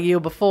humans like you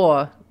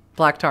before,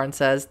 Black Tarn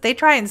says. They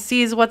try and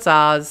seize what's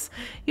ours.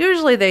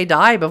 Usually they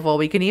die before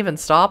we can even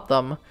stop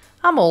them.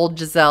 I'm old,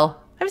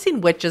 Giselle. I've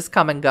seen witches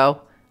come and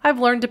go. I've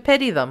learned to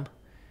pity them.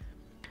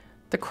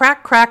 The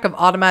crack of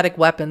automatic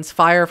weapons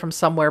fire from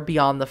somewhere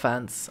beyond the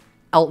fence.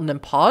 Elton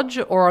and Podge,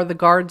 or are the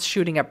guards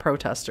shooting at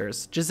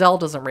protesters? Giselle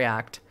doesn't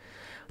react.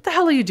 What the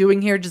hell are you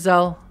doing here,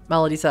 Giselle?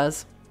 Melody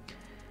says.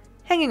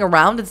 Hanging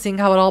around and seeing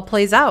how it all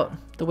plays out,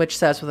 the witch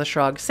says with a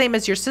shrug. Same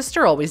as your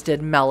sister always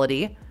did,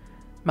 Melody.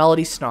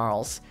 Melody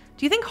snarls.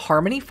 Do you think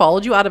Harmony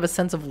followed you out of a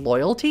sense of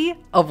loyalty?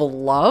 Of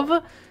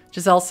love?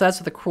 Giselle says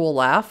with a cruel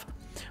laugh.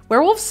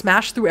 Werewolves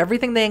smash through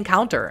everything they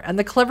encounter, and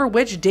the clever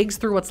witch digs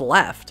through what's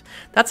left.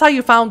 That's how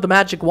you found the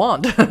magic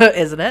wand,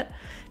 isn't it?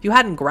 If you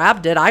hadn't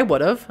grabbed it, I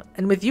would have.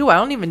 And with you, I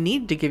don't even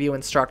need to give you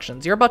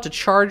instructions. You're about to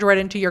charge right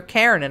into your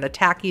cairn and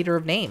attack Eater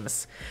of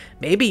Names.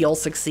 Maybe you'll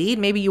succeed,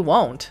 maybe you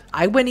won't.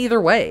 I win either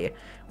way.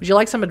 Would you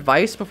like some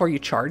advice before you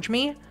charge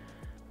me?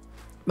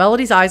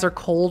 Melody's eyes are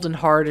cold and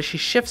hard as she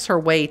shifts her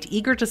weight,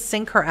 eager to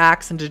sink her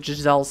axe into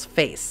Giselle's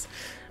face.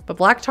 But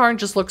Black Tarn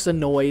just looks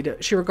annoyed.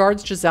 She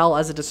regards Giselle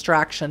as a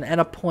distraction and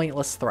a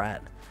pointless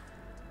threat.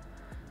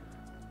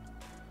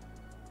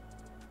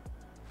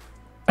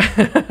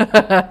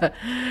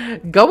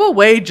 Go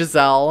away,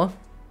 Giselle.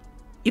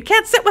 You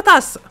can't sit with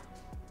us.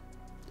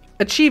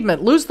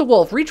 Achievement, lose the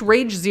wolf, reach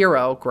rage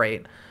 0.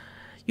 Great.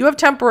 You have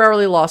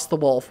temporarily lost the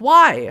wolf.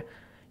 Why?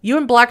 You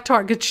and Black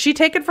Tarn, could she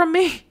take it from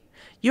me?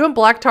 You and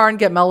Black Tarn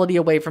get Melody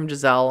away from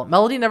Giselle.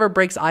 Melody never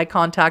breaks eye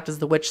contact as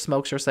the witch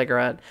smokes her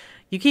cigarette.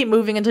 You keep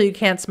moving until you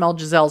can't smell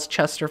Giselle's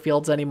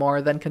Chesterfields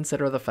anymore, then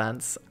consider the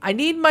fence. I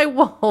need my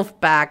wolf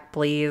back,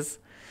 please.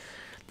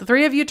 The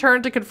three of you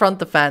turn to confront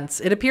the fence.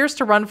 It appears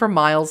to run for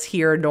miles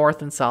here,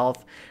 north and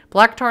south.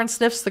 Black Tarn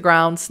sniffs the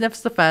ground,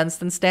 sniffs the fence,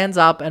 then stands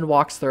up and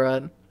walks through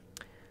it.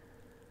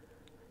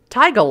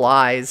 Taiga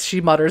lies,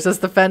 she mutters as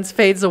the fence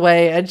fades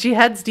away, and she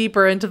heads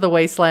deeper into the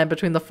wasteland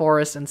between the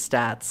forest and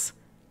Stats.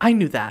 I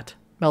knew that,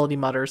 Melody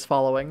mutters,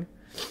 following.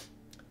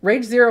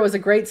 Rage 0 is a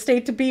great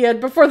state to be in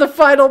before the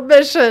final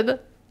mission.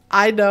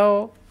 I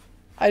know.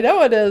 I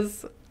know it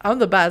is. I'm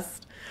the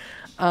best.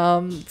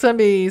 It's gonna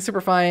be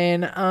super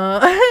fine.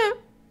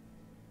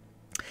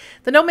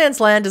 The no man's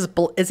land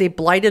is a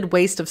blighted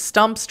waste of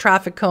stumps,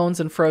 traffic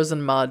cones, and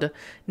frozen mud.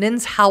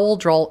 Nin's howl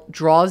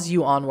draws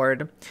you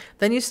onward.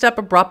 Then you step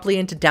abruptly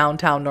into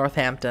downtown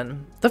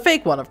Northampton. The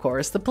fake one, of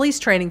course, the police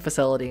training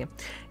facility.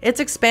 It's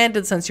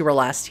expanded since you were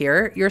last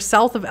here. You're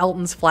south of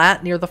Elton's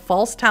Flat, near the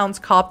false town's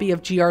copy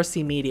of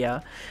GRC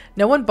Media.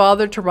 No one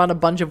bothered to run a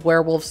bunch of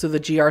werewolves through the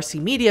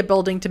GRC Media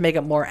building to make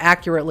it more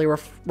accurately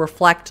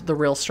reflect the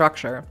real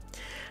structure.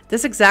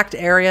 This exact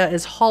area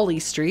is Hawley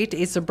Street,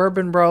 a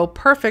suburban row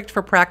perfect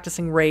for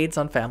practicing raids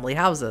on family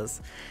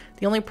houses.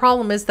 The only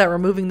problem is that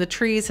removing the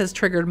trees has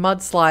triggered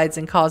mudslides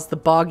and caused the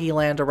boggy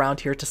land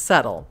around here to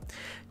settle.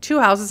 2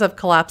 houses have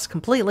collapsed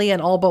completely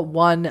and all but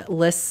one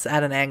lists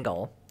at an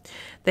angle.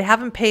 They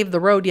haven't paved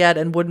the road yet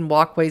and wooden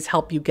walkways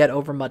help you get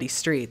over muddy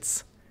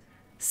streets.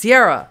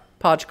 Sierra!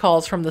 Podge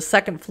calls from the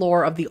second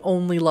floor of the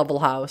only level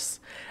house.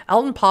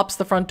 Elton pops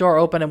the front door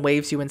open and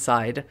waves you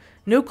inside.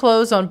 New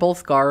clothes on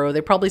both Garu.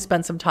 They probably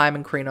spent some time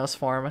in Krenos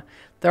form.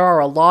 There are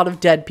a lot of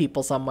dead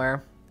people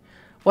somewhere.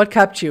 What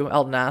kept you?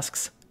 Elton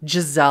asks.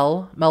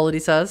 Giselle, Melody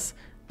says.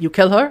 You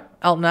kill her?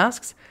 Elton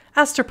asks.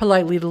 Asked her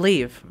politely to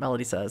leave,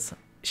 Melody says.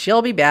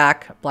 She'll be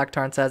back,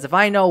 Blacktarn says. If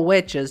I know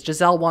witches,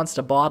 Giselle wants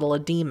to bottle a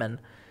demon.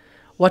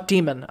 What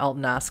demon?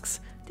 Elton asks.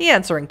 The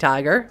answering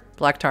tiger,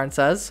 Blacktarn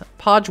says.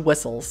 Podge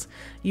whistles.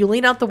 You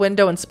lean out the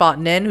window and spot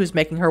Nin, who's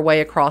making her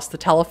way across the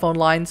telephone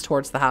lines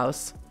towards the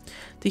house.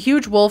 The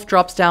huge wolf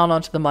drops down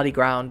onto the muddy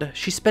ground.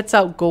 She spits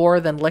out gore,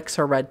 then licks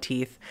her red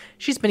teeth.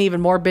 She's been even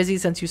more busy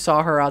since you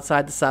saw her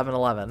outside the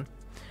 7-Eleven.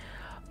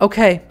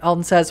 Okay,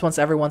 Elton says once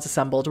everyone's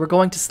assembled. We're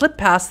going to slip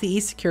past the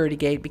east security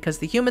gate because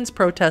the humans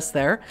protest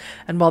there,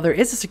 and while there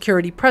is a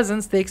security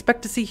presence, they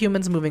expect to see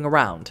humans moving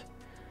around.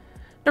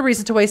 No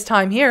reason to waste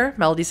time here,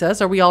 Melody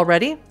says. Are we all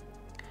ready?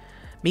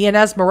 Me and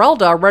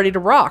Esmeralda are ready to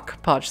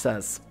rock, Podge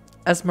says.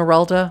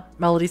 Esmeralda,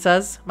 Melody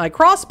says. My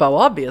crossbow,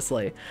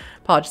 obviously,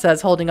 Podge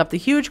says, holding up the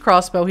huge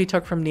crossbow he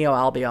took from Neo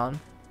Albion.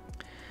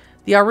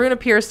 The Arun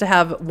appears to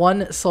have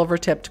one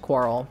silver-tipped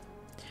quarrel.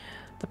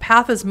 The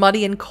path is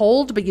muddy and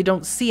cold, but you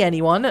don't see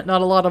anyone.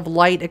 Not a lot of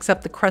light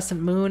except the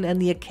crescent moon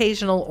and the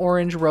occasional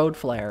orange road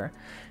flare.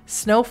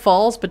 Snow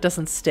falls but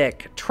doesn't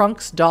stick.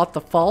 Trunks dot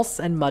the false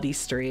and muddy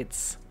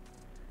streets.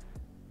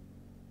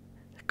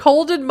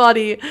 Cold and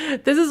muddy.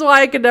 This is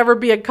why I could never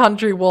be a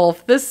country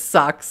wolf. This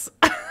sucks.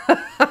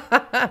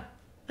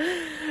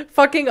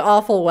 Fucking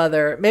awful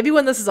weather. Maybe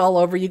when this is all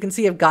over, you can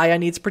see if Gaia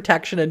needs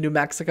protection in New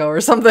Mexico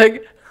or something.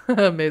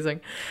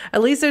 Amazing.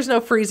 At least there's no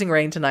freezing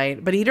rain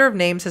tonight, but Eater of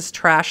Names has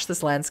trashed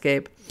this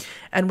landscape.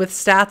 And with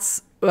this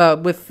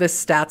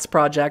stats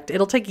project,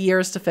 it'll take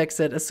years to fix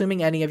it,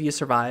 assuming any of you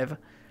survive.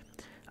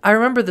 I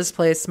remember this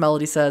place,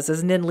 Melody says,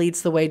 as Nin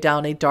leads the way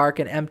down a dark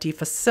and empty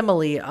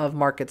facsimile of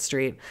Market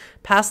Street,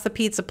 past the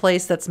pizza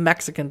place that's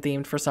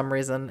Mexican-themed for some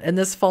reason. In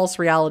this false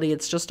reality,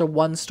 it's just a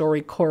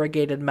one-story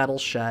corrugated metal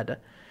shed.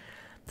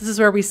 This is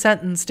where we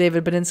sentenced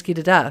David Baninsky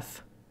to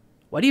death.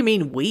 What do you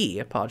mean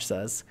we? Podge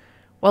says.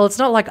 Well, it's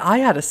not like I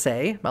had a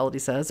say, Melody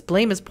says.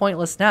 Blame is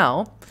pointless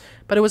now.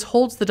 But it was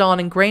Holds the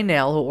Dawn and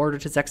Greynail who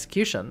ordered his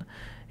execution.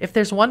 If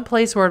there's one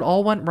place where it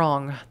all went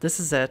wrong, this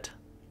is it.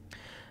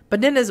 But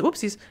Nin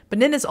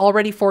is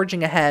already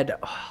forging ahead,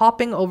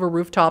 hopping over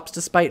rooftops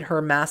despite her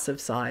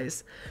massive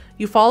size.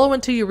 You follow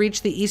until you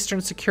reach the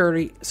eastern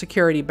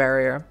security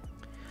barrier.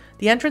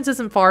 The entrance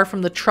isn't far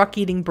from the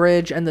truck-eating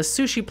bridge and the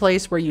sushi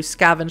place where you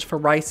scavenge for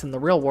rice in the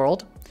real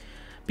world.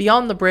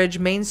 Beyond the bridge,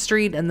 Main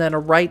Street, and then a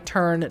right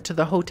turn to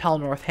the Hotel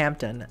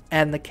Northampton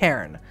and the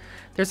cairn.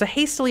 There's a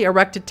hastily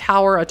erected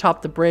tower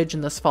atop the bridge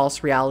in this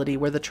false reality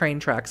where the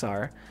train tracks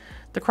are.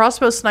 The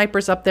crossbow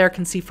snipers up there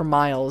can see for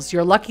miles.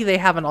 You're lucky they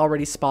haven't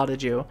already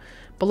spotted you.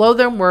 Below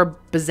them, where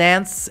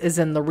Byzance is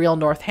in the real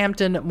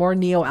Northampton, more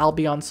Neo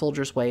Albion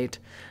soldiers wait.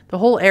 The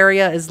whole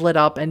area is lit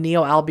up, and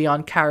Neo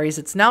Albion carries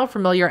its now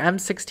familiar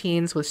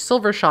M16s with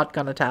silver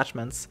shotgun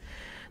attachments.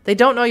 They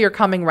don't know you're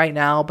coming right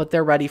now, but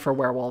they're ready for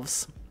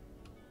werewolves.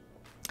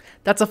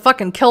 That's a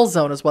fucking kill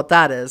zone is what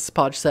that is,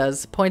 Podge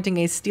says, pointing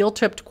a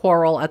steel-tipped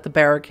quarrel at the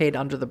barricade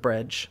under the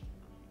bridge.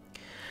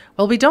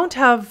 Well, we don't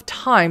have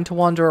time to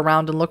wander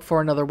around and look for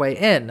another way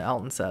in,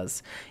 Elton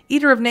says.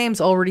 Eater of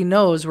Names already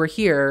knows we're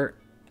here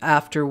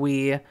after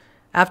we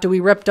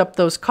ripped up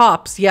those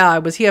cops. Yeah, I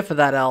was here for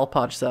that, El,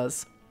 Podge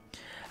says.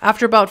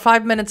 After about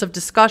 5 minutes of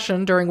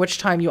discussion, during which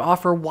time you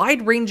offer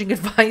wide-ranging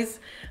advice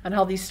on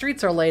how these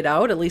streets are laid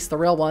out, at least the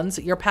real ones,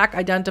 your pack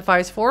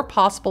identifies 4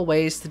 possible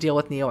ways to deal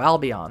with Neo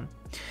Albion.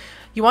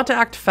 You want to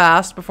act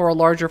fast before a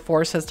larger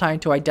force has time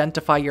to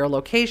identify your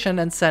location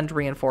and send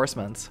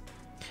reinforcements.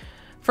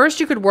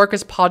 First, you could work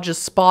as Podge's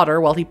spotter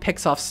while he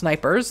picks off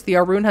snipers. The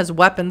Arun has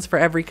weapons for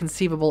every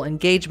conceivable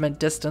engagement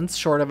distance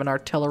short of an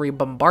artillery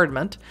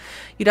bombardment.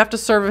 You'd have to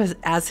serve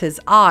as his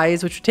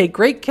eyes, which would take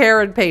great care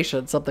and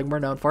patience, something we're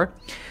known for.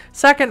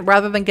 Second,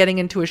 rather than getting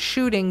into a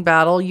shooting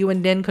battle, you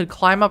and Nin could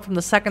climb up from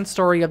the second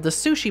story of the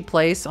sushi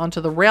place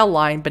onto the rail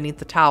line beneath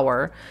the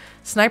tower.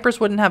 Snipers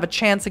wouldn't have a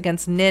chance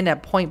against Nin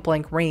at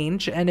point-blank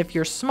range, and if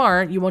you're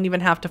smart, you won't even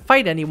have to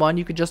fight anyone.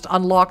 You could just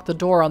unlock the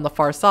door on the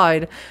far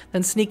side,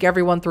 then sneak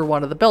everyone through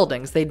one of the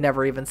buildings. They'd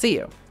never even see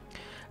you.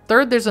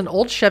 Third, there's an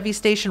old Chevy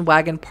station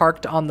wagon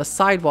parked on the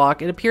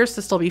sidewalk. It appears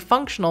to still be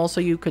functional, so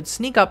you could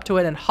sneak up to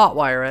it and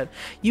hotwire it.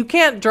 You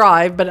can't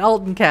drive, but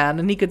Elton can,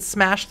 and he could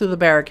smash through the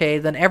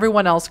barricade, then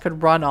everyone else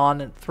could run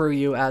on through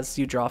you as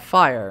you draw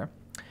fire.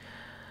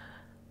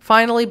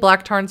 Finally,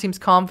 Black Tarn seems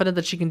confident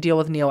that she can deal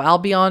with Neo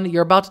Albion.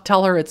 You're about to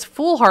tell her it's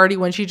foolhardy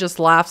when she just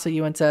laughs at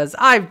you and says,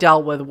 "I've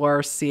dealt with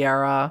worse,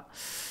 Sierra."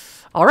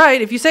 All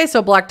right, if you say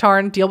so, Black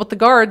Tarn, deal with the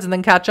guards and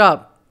then catch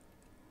up.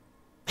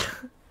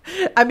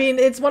 I mean,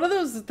 it's one of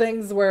those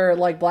things where,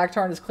 like, Black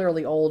Tarn is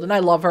clearly old, and I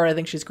love her. I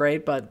think she's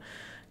great, but,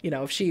 you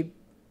know, if she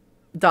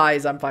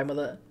dies, I'm fine with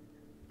it.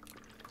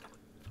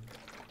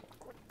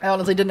 I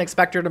honestly didn't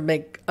expect her to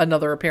make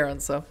another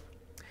appearance, so.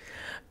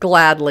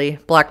 Gladly,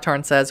 Black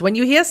Tarn says. When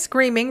you hear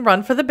screaming,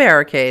 run for the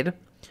barricade.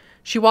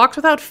 She walks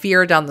without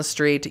fear down the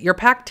street. Your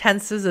pack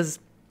tenses as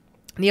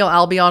Neo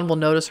Albion will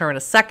notice her in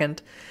a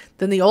second.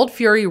 Then the old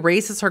fury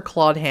raises her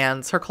clawed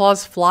hands. Her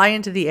claws fly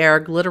into the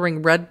air,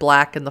 glittering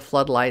red-black in the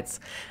floodlights,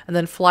 and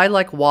then fly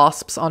like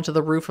wasps onto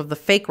the roof of the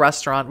fake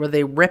restaurant where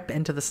they rip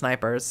into the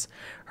snipers.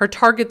 Her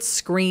targets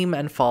scream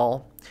and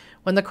fall.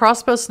 When the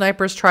crossbow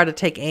snipers try to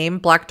take aim,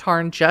 Black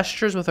Tarn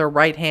gestures with her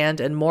right hand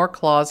and more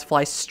claws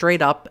fly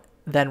straight up,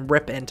 then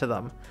rip into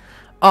them.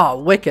 "Oh,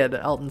 wicked,"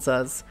 Elton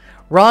says.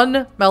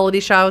 "Run,"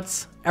 Melody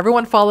shouts.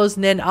 Everyone follows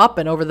Nin up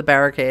and over the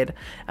barricade.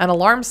 An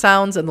alarm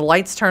sounds and the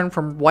lights turn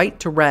from white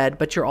to red,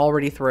 but you're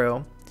already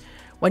through.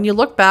 When you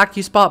look back,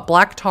 you spot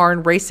Black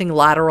Tarn racing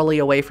laterally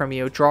away from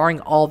you, drawing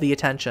all the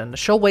attention.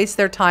 She'll waste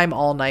their time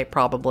all night,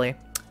 probably.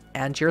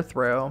 And you're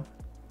through.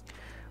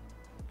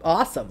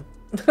 Awesome.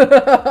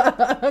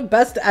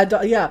 Best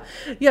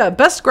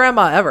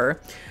grandma ever.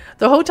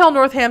 The Hotel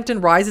Northampton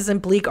rises in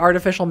bleak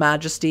artificial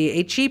majesty,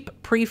 a cheap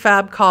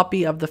prefab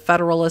copy of the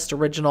Federalist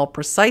original,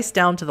 precise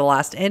down to the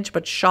last inch,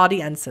 but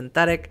shoddy and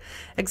synthetic,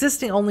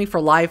 existing only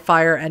for live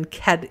fire and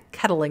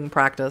kettling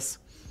practice.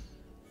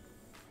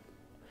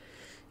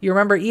 You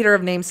remember Eater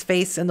of Names'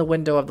 face in the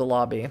window of the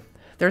lobby.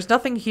 There's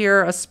nothing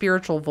here, a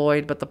spiritual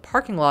void, but the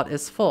parking lot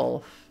is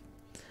full.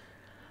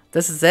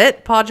 "This is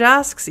it?" Podge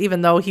asks,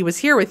 even though he was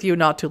here with you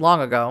not too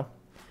long ago.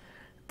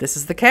 "This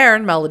is the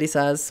cairn," Melody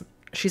says.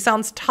 She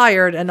sounds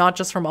tired, and not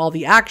just from all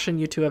the action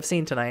you two have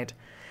seen tonight.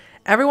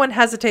 Everyone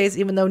hesitates,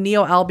 even though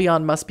Neo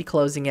Albion must be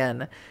closing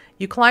in.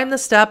 You climb the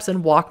steps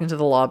and walk into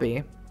the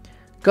lobby.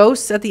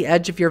 Ghosts at the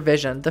edge of your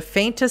vision, the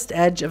faintest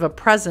edge of a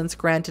presence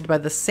granted by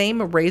the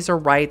same razor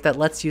right that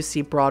lets you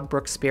see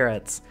Broadbrook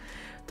spirits.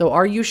 Though,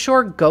 are you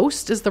sure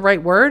ghost is the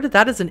right word?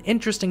 That is an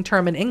interesting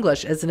term in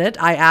English, isn't it?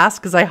 I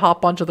ask as I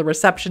hop onto the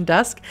reception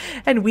desk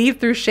and weave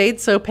through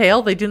shades so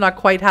pale they do not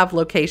quite have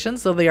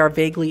locations, though they are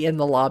vaguely in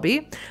the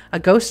lobby. A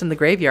ghost in the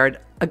graveyard,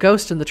 a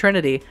ghost in the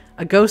Trinity,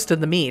 a ghost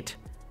in the meat.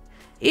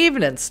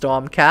 "Evening,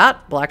 Stormcat,"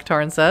 Black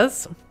Tarn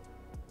says.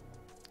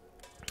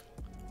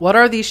 "What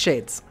are these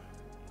shades?"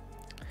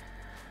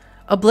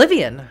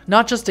 Oblivion,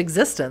 not just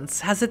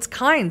existence, has its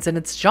kinds and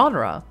its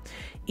genre.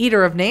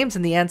 Eater of Names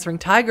and the Answering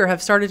Tiger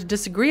have started to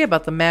disagree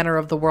about the manner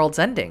of the world's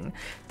ending.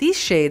 These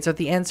shades are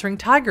the Answering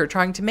Tiger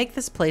trying to make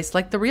this place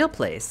like the real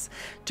place,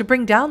 to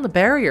bring down the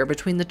barrier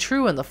between the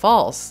true and the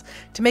false,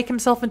 to make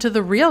himself into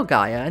the real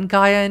Gaia and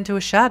Gaia into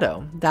a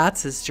shadow.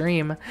 That's his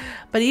dream.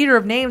 But Eater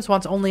of Names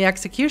wants only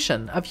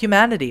execution, of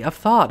humanity, of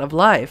thought, of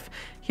life.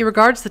 He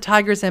regards the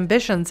Tiger's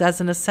ambitions as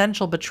an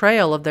essential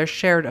betrayal of their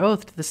shared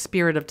oath to the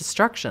spirit of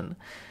destruction.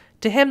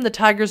 To him, the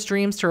Tiger's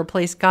dreams to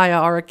replace Gaia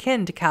are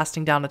akin to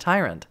casting down a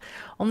tyrant,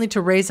 only to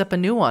raise up a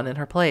new one in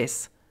her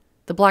place.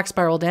 The Black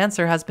Spiral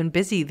Dancer has been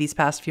busy these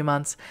past few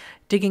months,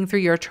 digging through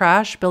your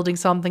trash, building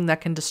something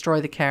that can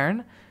destroy the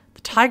cairn.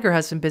 The Tiger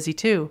has been busy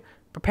too,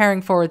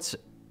 preparing for its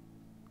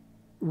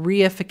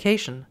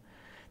reification.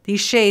 These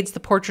shades, the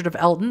portrait of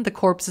Elton, the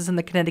corpses in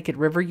the Connecticut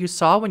River you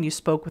saw when you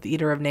spoke with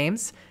Eater of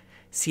Names.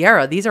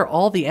 Sierra, these are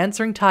all the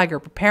Answering Tiger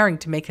preparing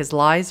to make his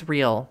lies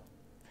real.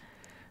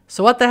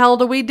 "So what the hell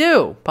do we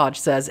do?" Podge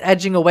says,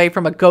 edging away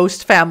from a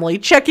ghost family,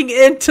 checking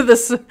into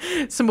the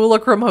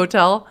Simulacrum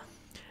Hotel.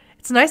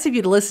 "It's nice of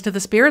you to listen to the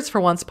spirits for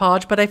once,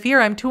 Podge, but I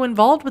fear I'm too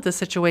involved with the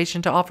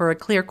situation to offer a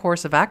clear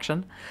course of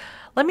action.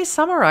 Let me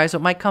summarize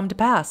what might come to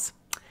pass.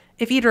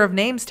 If Eater of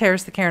Names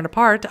tears the cairn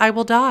apart, I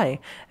will die,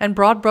 and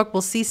Broadbrook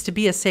will cease to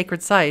be a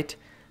sacred site.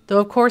 Though,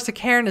 of course, a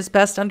cairn is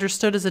best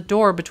understood as a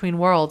door between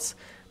worlds.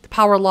 The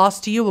power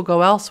lost to you will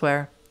go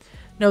elsewhere.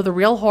 No, the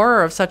real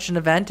horror of such an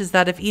event is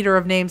that if Eater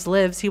of Names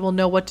lives, he will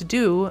know what to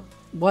do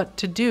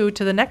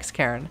to the next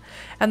cairn,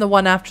 and the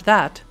one after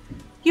that.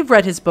 You've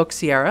read his book,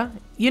 Sierra.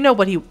 You know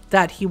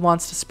that he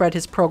wants to spread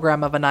his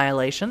program of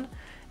annihilation,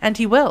 and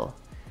he will.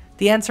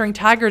 The Answering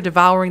Tiger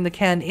devouring the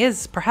cairn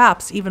is,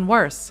 perhaps, even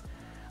worse.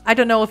 I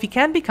don't know if he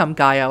can become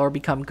Gaia or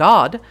become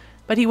God,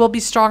 but he will be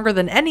stronger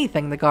than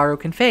anything the Garu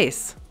can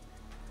face."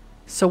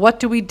 "So what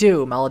do we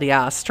do?" Melody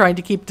asks, trying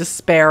to keep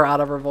despair out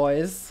of her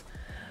voice.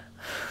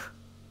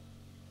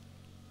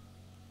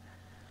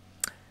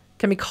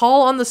 "Can we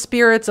call on the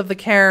spirits of the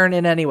cairn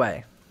in any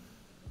way?"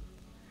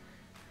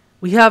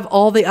 "We have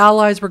all the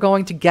allies we're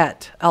going to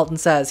get," Elton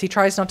says. He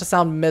tries not to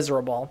sound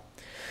miserable.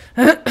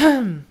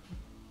 "Well,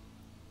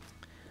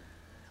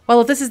 Well,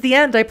 if this is the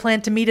end, I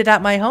plan to meet it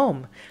at my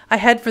home. I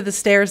head for the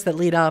stairs that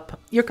lead up.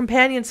 Your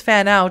companions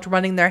fan out,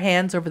 running their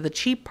hands over the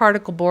cheap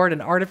particle board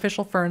and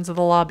artificial ferns of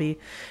the lobby,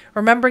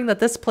 remembering that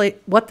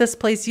what this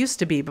place used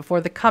to be before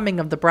the coming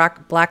of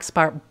the Black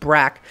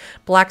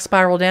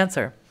Spiral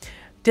Dancer.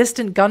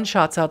 Distant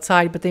gunshots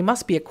outside, but they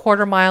must be a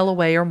quarter-mile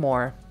away or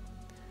more.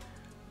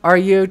 Are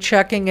you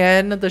checking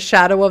in? The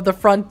shadow of the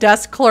front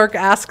desk clerk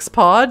asks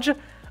Podge.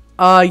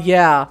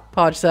 Yeah,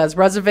 Podge says.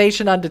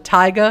 Reservation on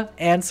Taiga,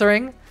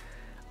 answering.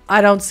 I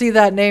don't see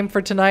that name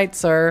for tonight,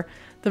 sir.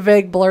 The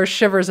vague blur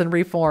shivers and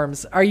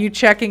reforms. Are you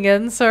checking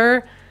in,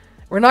 sir?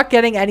 We're not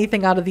getting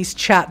anything out of these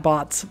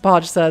chatbots,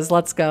 Podge says.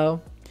 Let's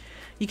go.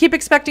 You keep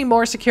expecting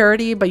more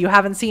security, but you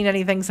haven't seen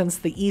anything since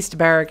the East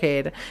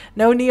Barricade.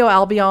 No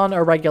Neo-Albion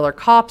or regular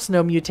cops,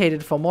 no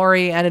mutated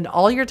Fomori, and in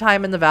all your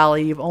time in the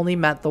valley, you've only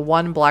met the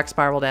one Black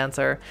Spiral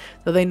Dancer,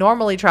 though they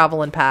normally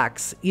travel in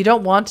packs. You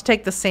don't want to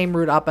take the same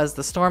route up as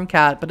the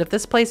Stormcat, but if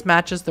this place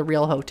matches the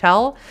real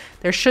hotel,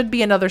 there should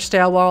be another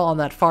stairwell on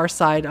that far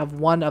side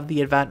of one of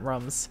the event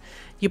rooms.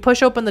 You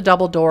push open the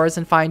double doors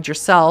and find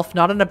yourself,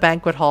 not in a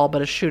banquet hall,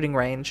 but a shooting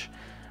range.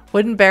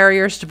 Wooden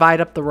barriers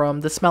divide up the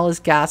room. The smell is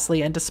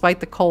ghastly, and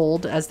despite the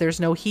cold, as there's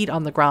no heat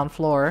on the ground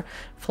floor,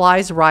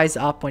 flies rise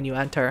up when you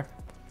enter.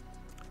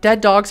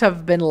 Dead dogs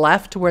have been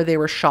left where they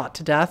were shot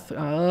to death.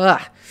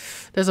 Ugh.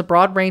 There's a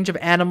broad range of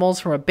animals,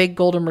 from a big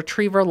golden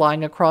retriever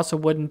lying across a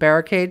wooden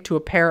barricade to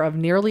a pair of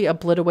nearly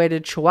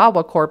obliterated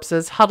chihuahua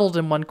corpses huddled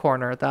in one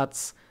corner.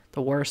 That's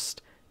the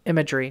worst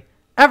imagery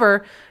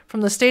ever.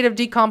 From the state of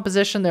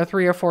decomposition, they're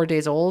 3 or 4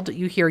 days old.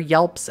 You hear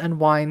yelps and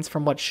whines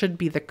from what should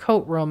be the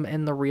coat room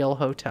in the real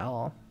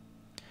hotel.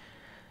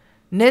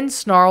 Nin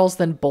snarls,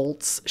 then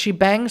bolts. She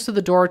bangs through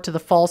the door to the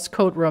false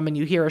coat room, and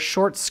you hear a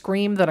short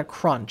scream, then a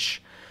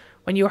crunch.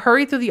 When you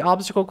hurry through the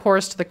obstacle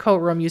course to the coat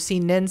room, you see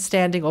Nin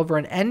standing over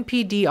an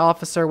NPD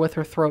officer with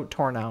her throat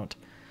torn out.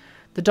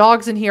 The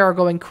dogs in here are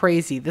going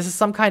crazy. This is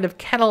some kind of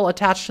kennel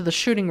attached to the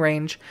shooting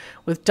range,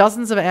 with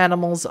dozens of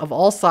animals of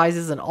all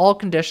sizes and all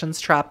conditions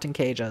trapped in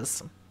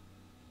cages.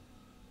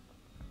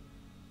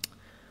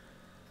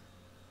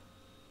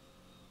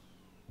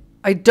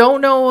 I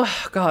don't know.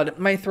 God,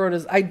 my throat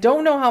is... I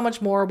don't know how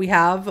much more we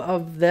have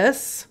of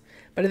this,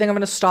 but I think I'm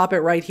going to stop it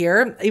right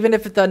here. Even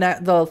if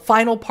the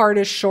final part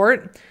is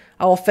short,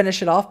 I will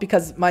finish it off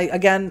because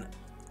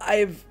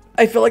I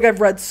feel like I've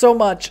read so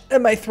much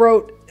and my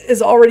throat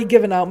is already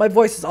given out. My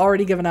voice is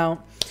already given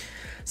out.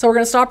 So we're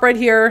going to stop right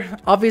here.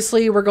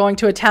 Obviously, we're going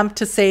to attempt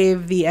to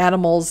save the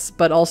animals,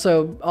 but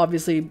also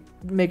obviously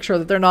make sure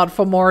that they're not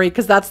Fomori,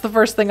 because that's the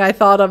first thing I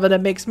thought of, and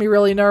it makes me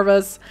really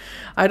nervous.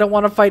 I don't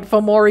want to fight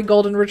Fomori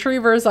golden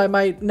retrievers. I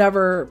might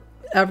never,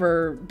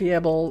 ever be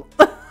able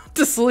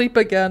to sleep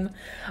again.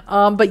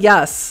 But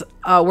yes,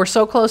 we're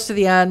so close to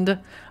the end.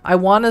 I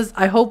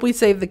hope we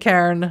save the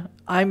cairn.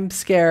 I'm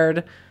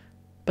scared,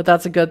 but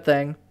that's a good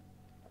thing.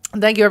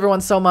 Thank you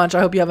everyone so much.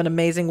 I hope you have an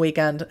amazing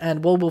weekend,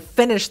 and we'll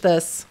finish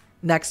this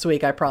next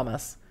week, I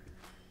promise.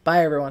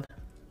 Bye everyone.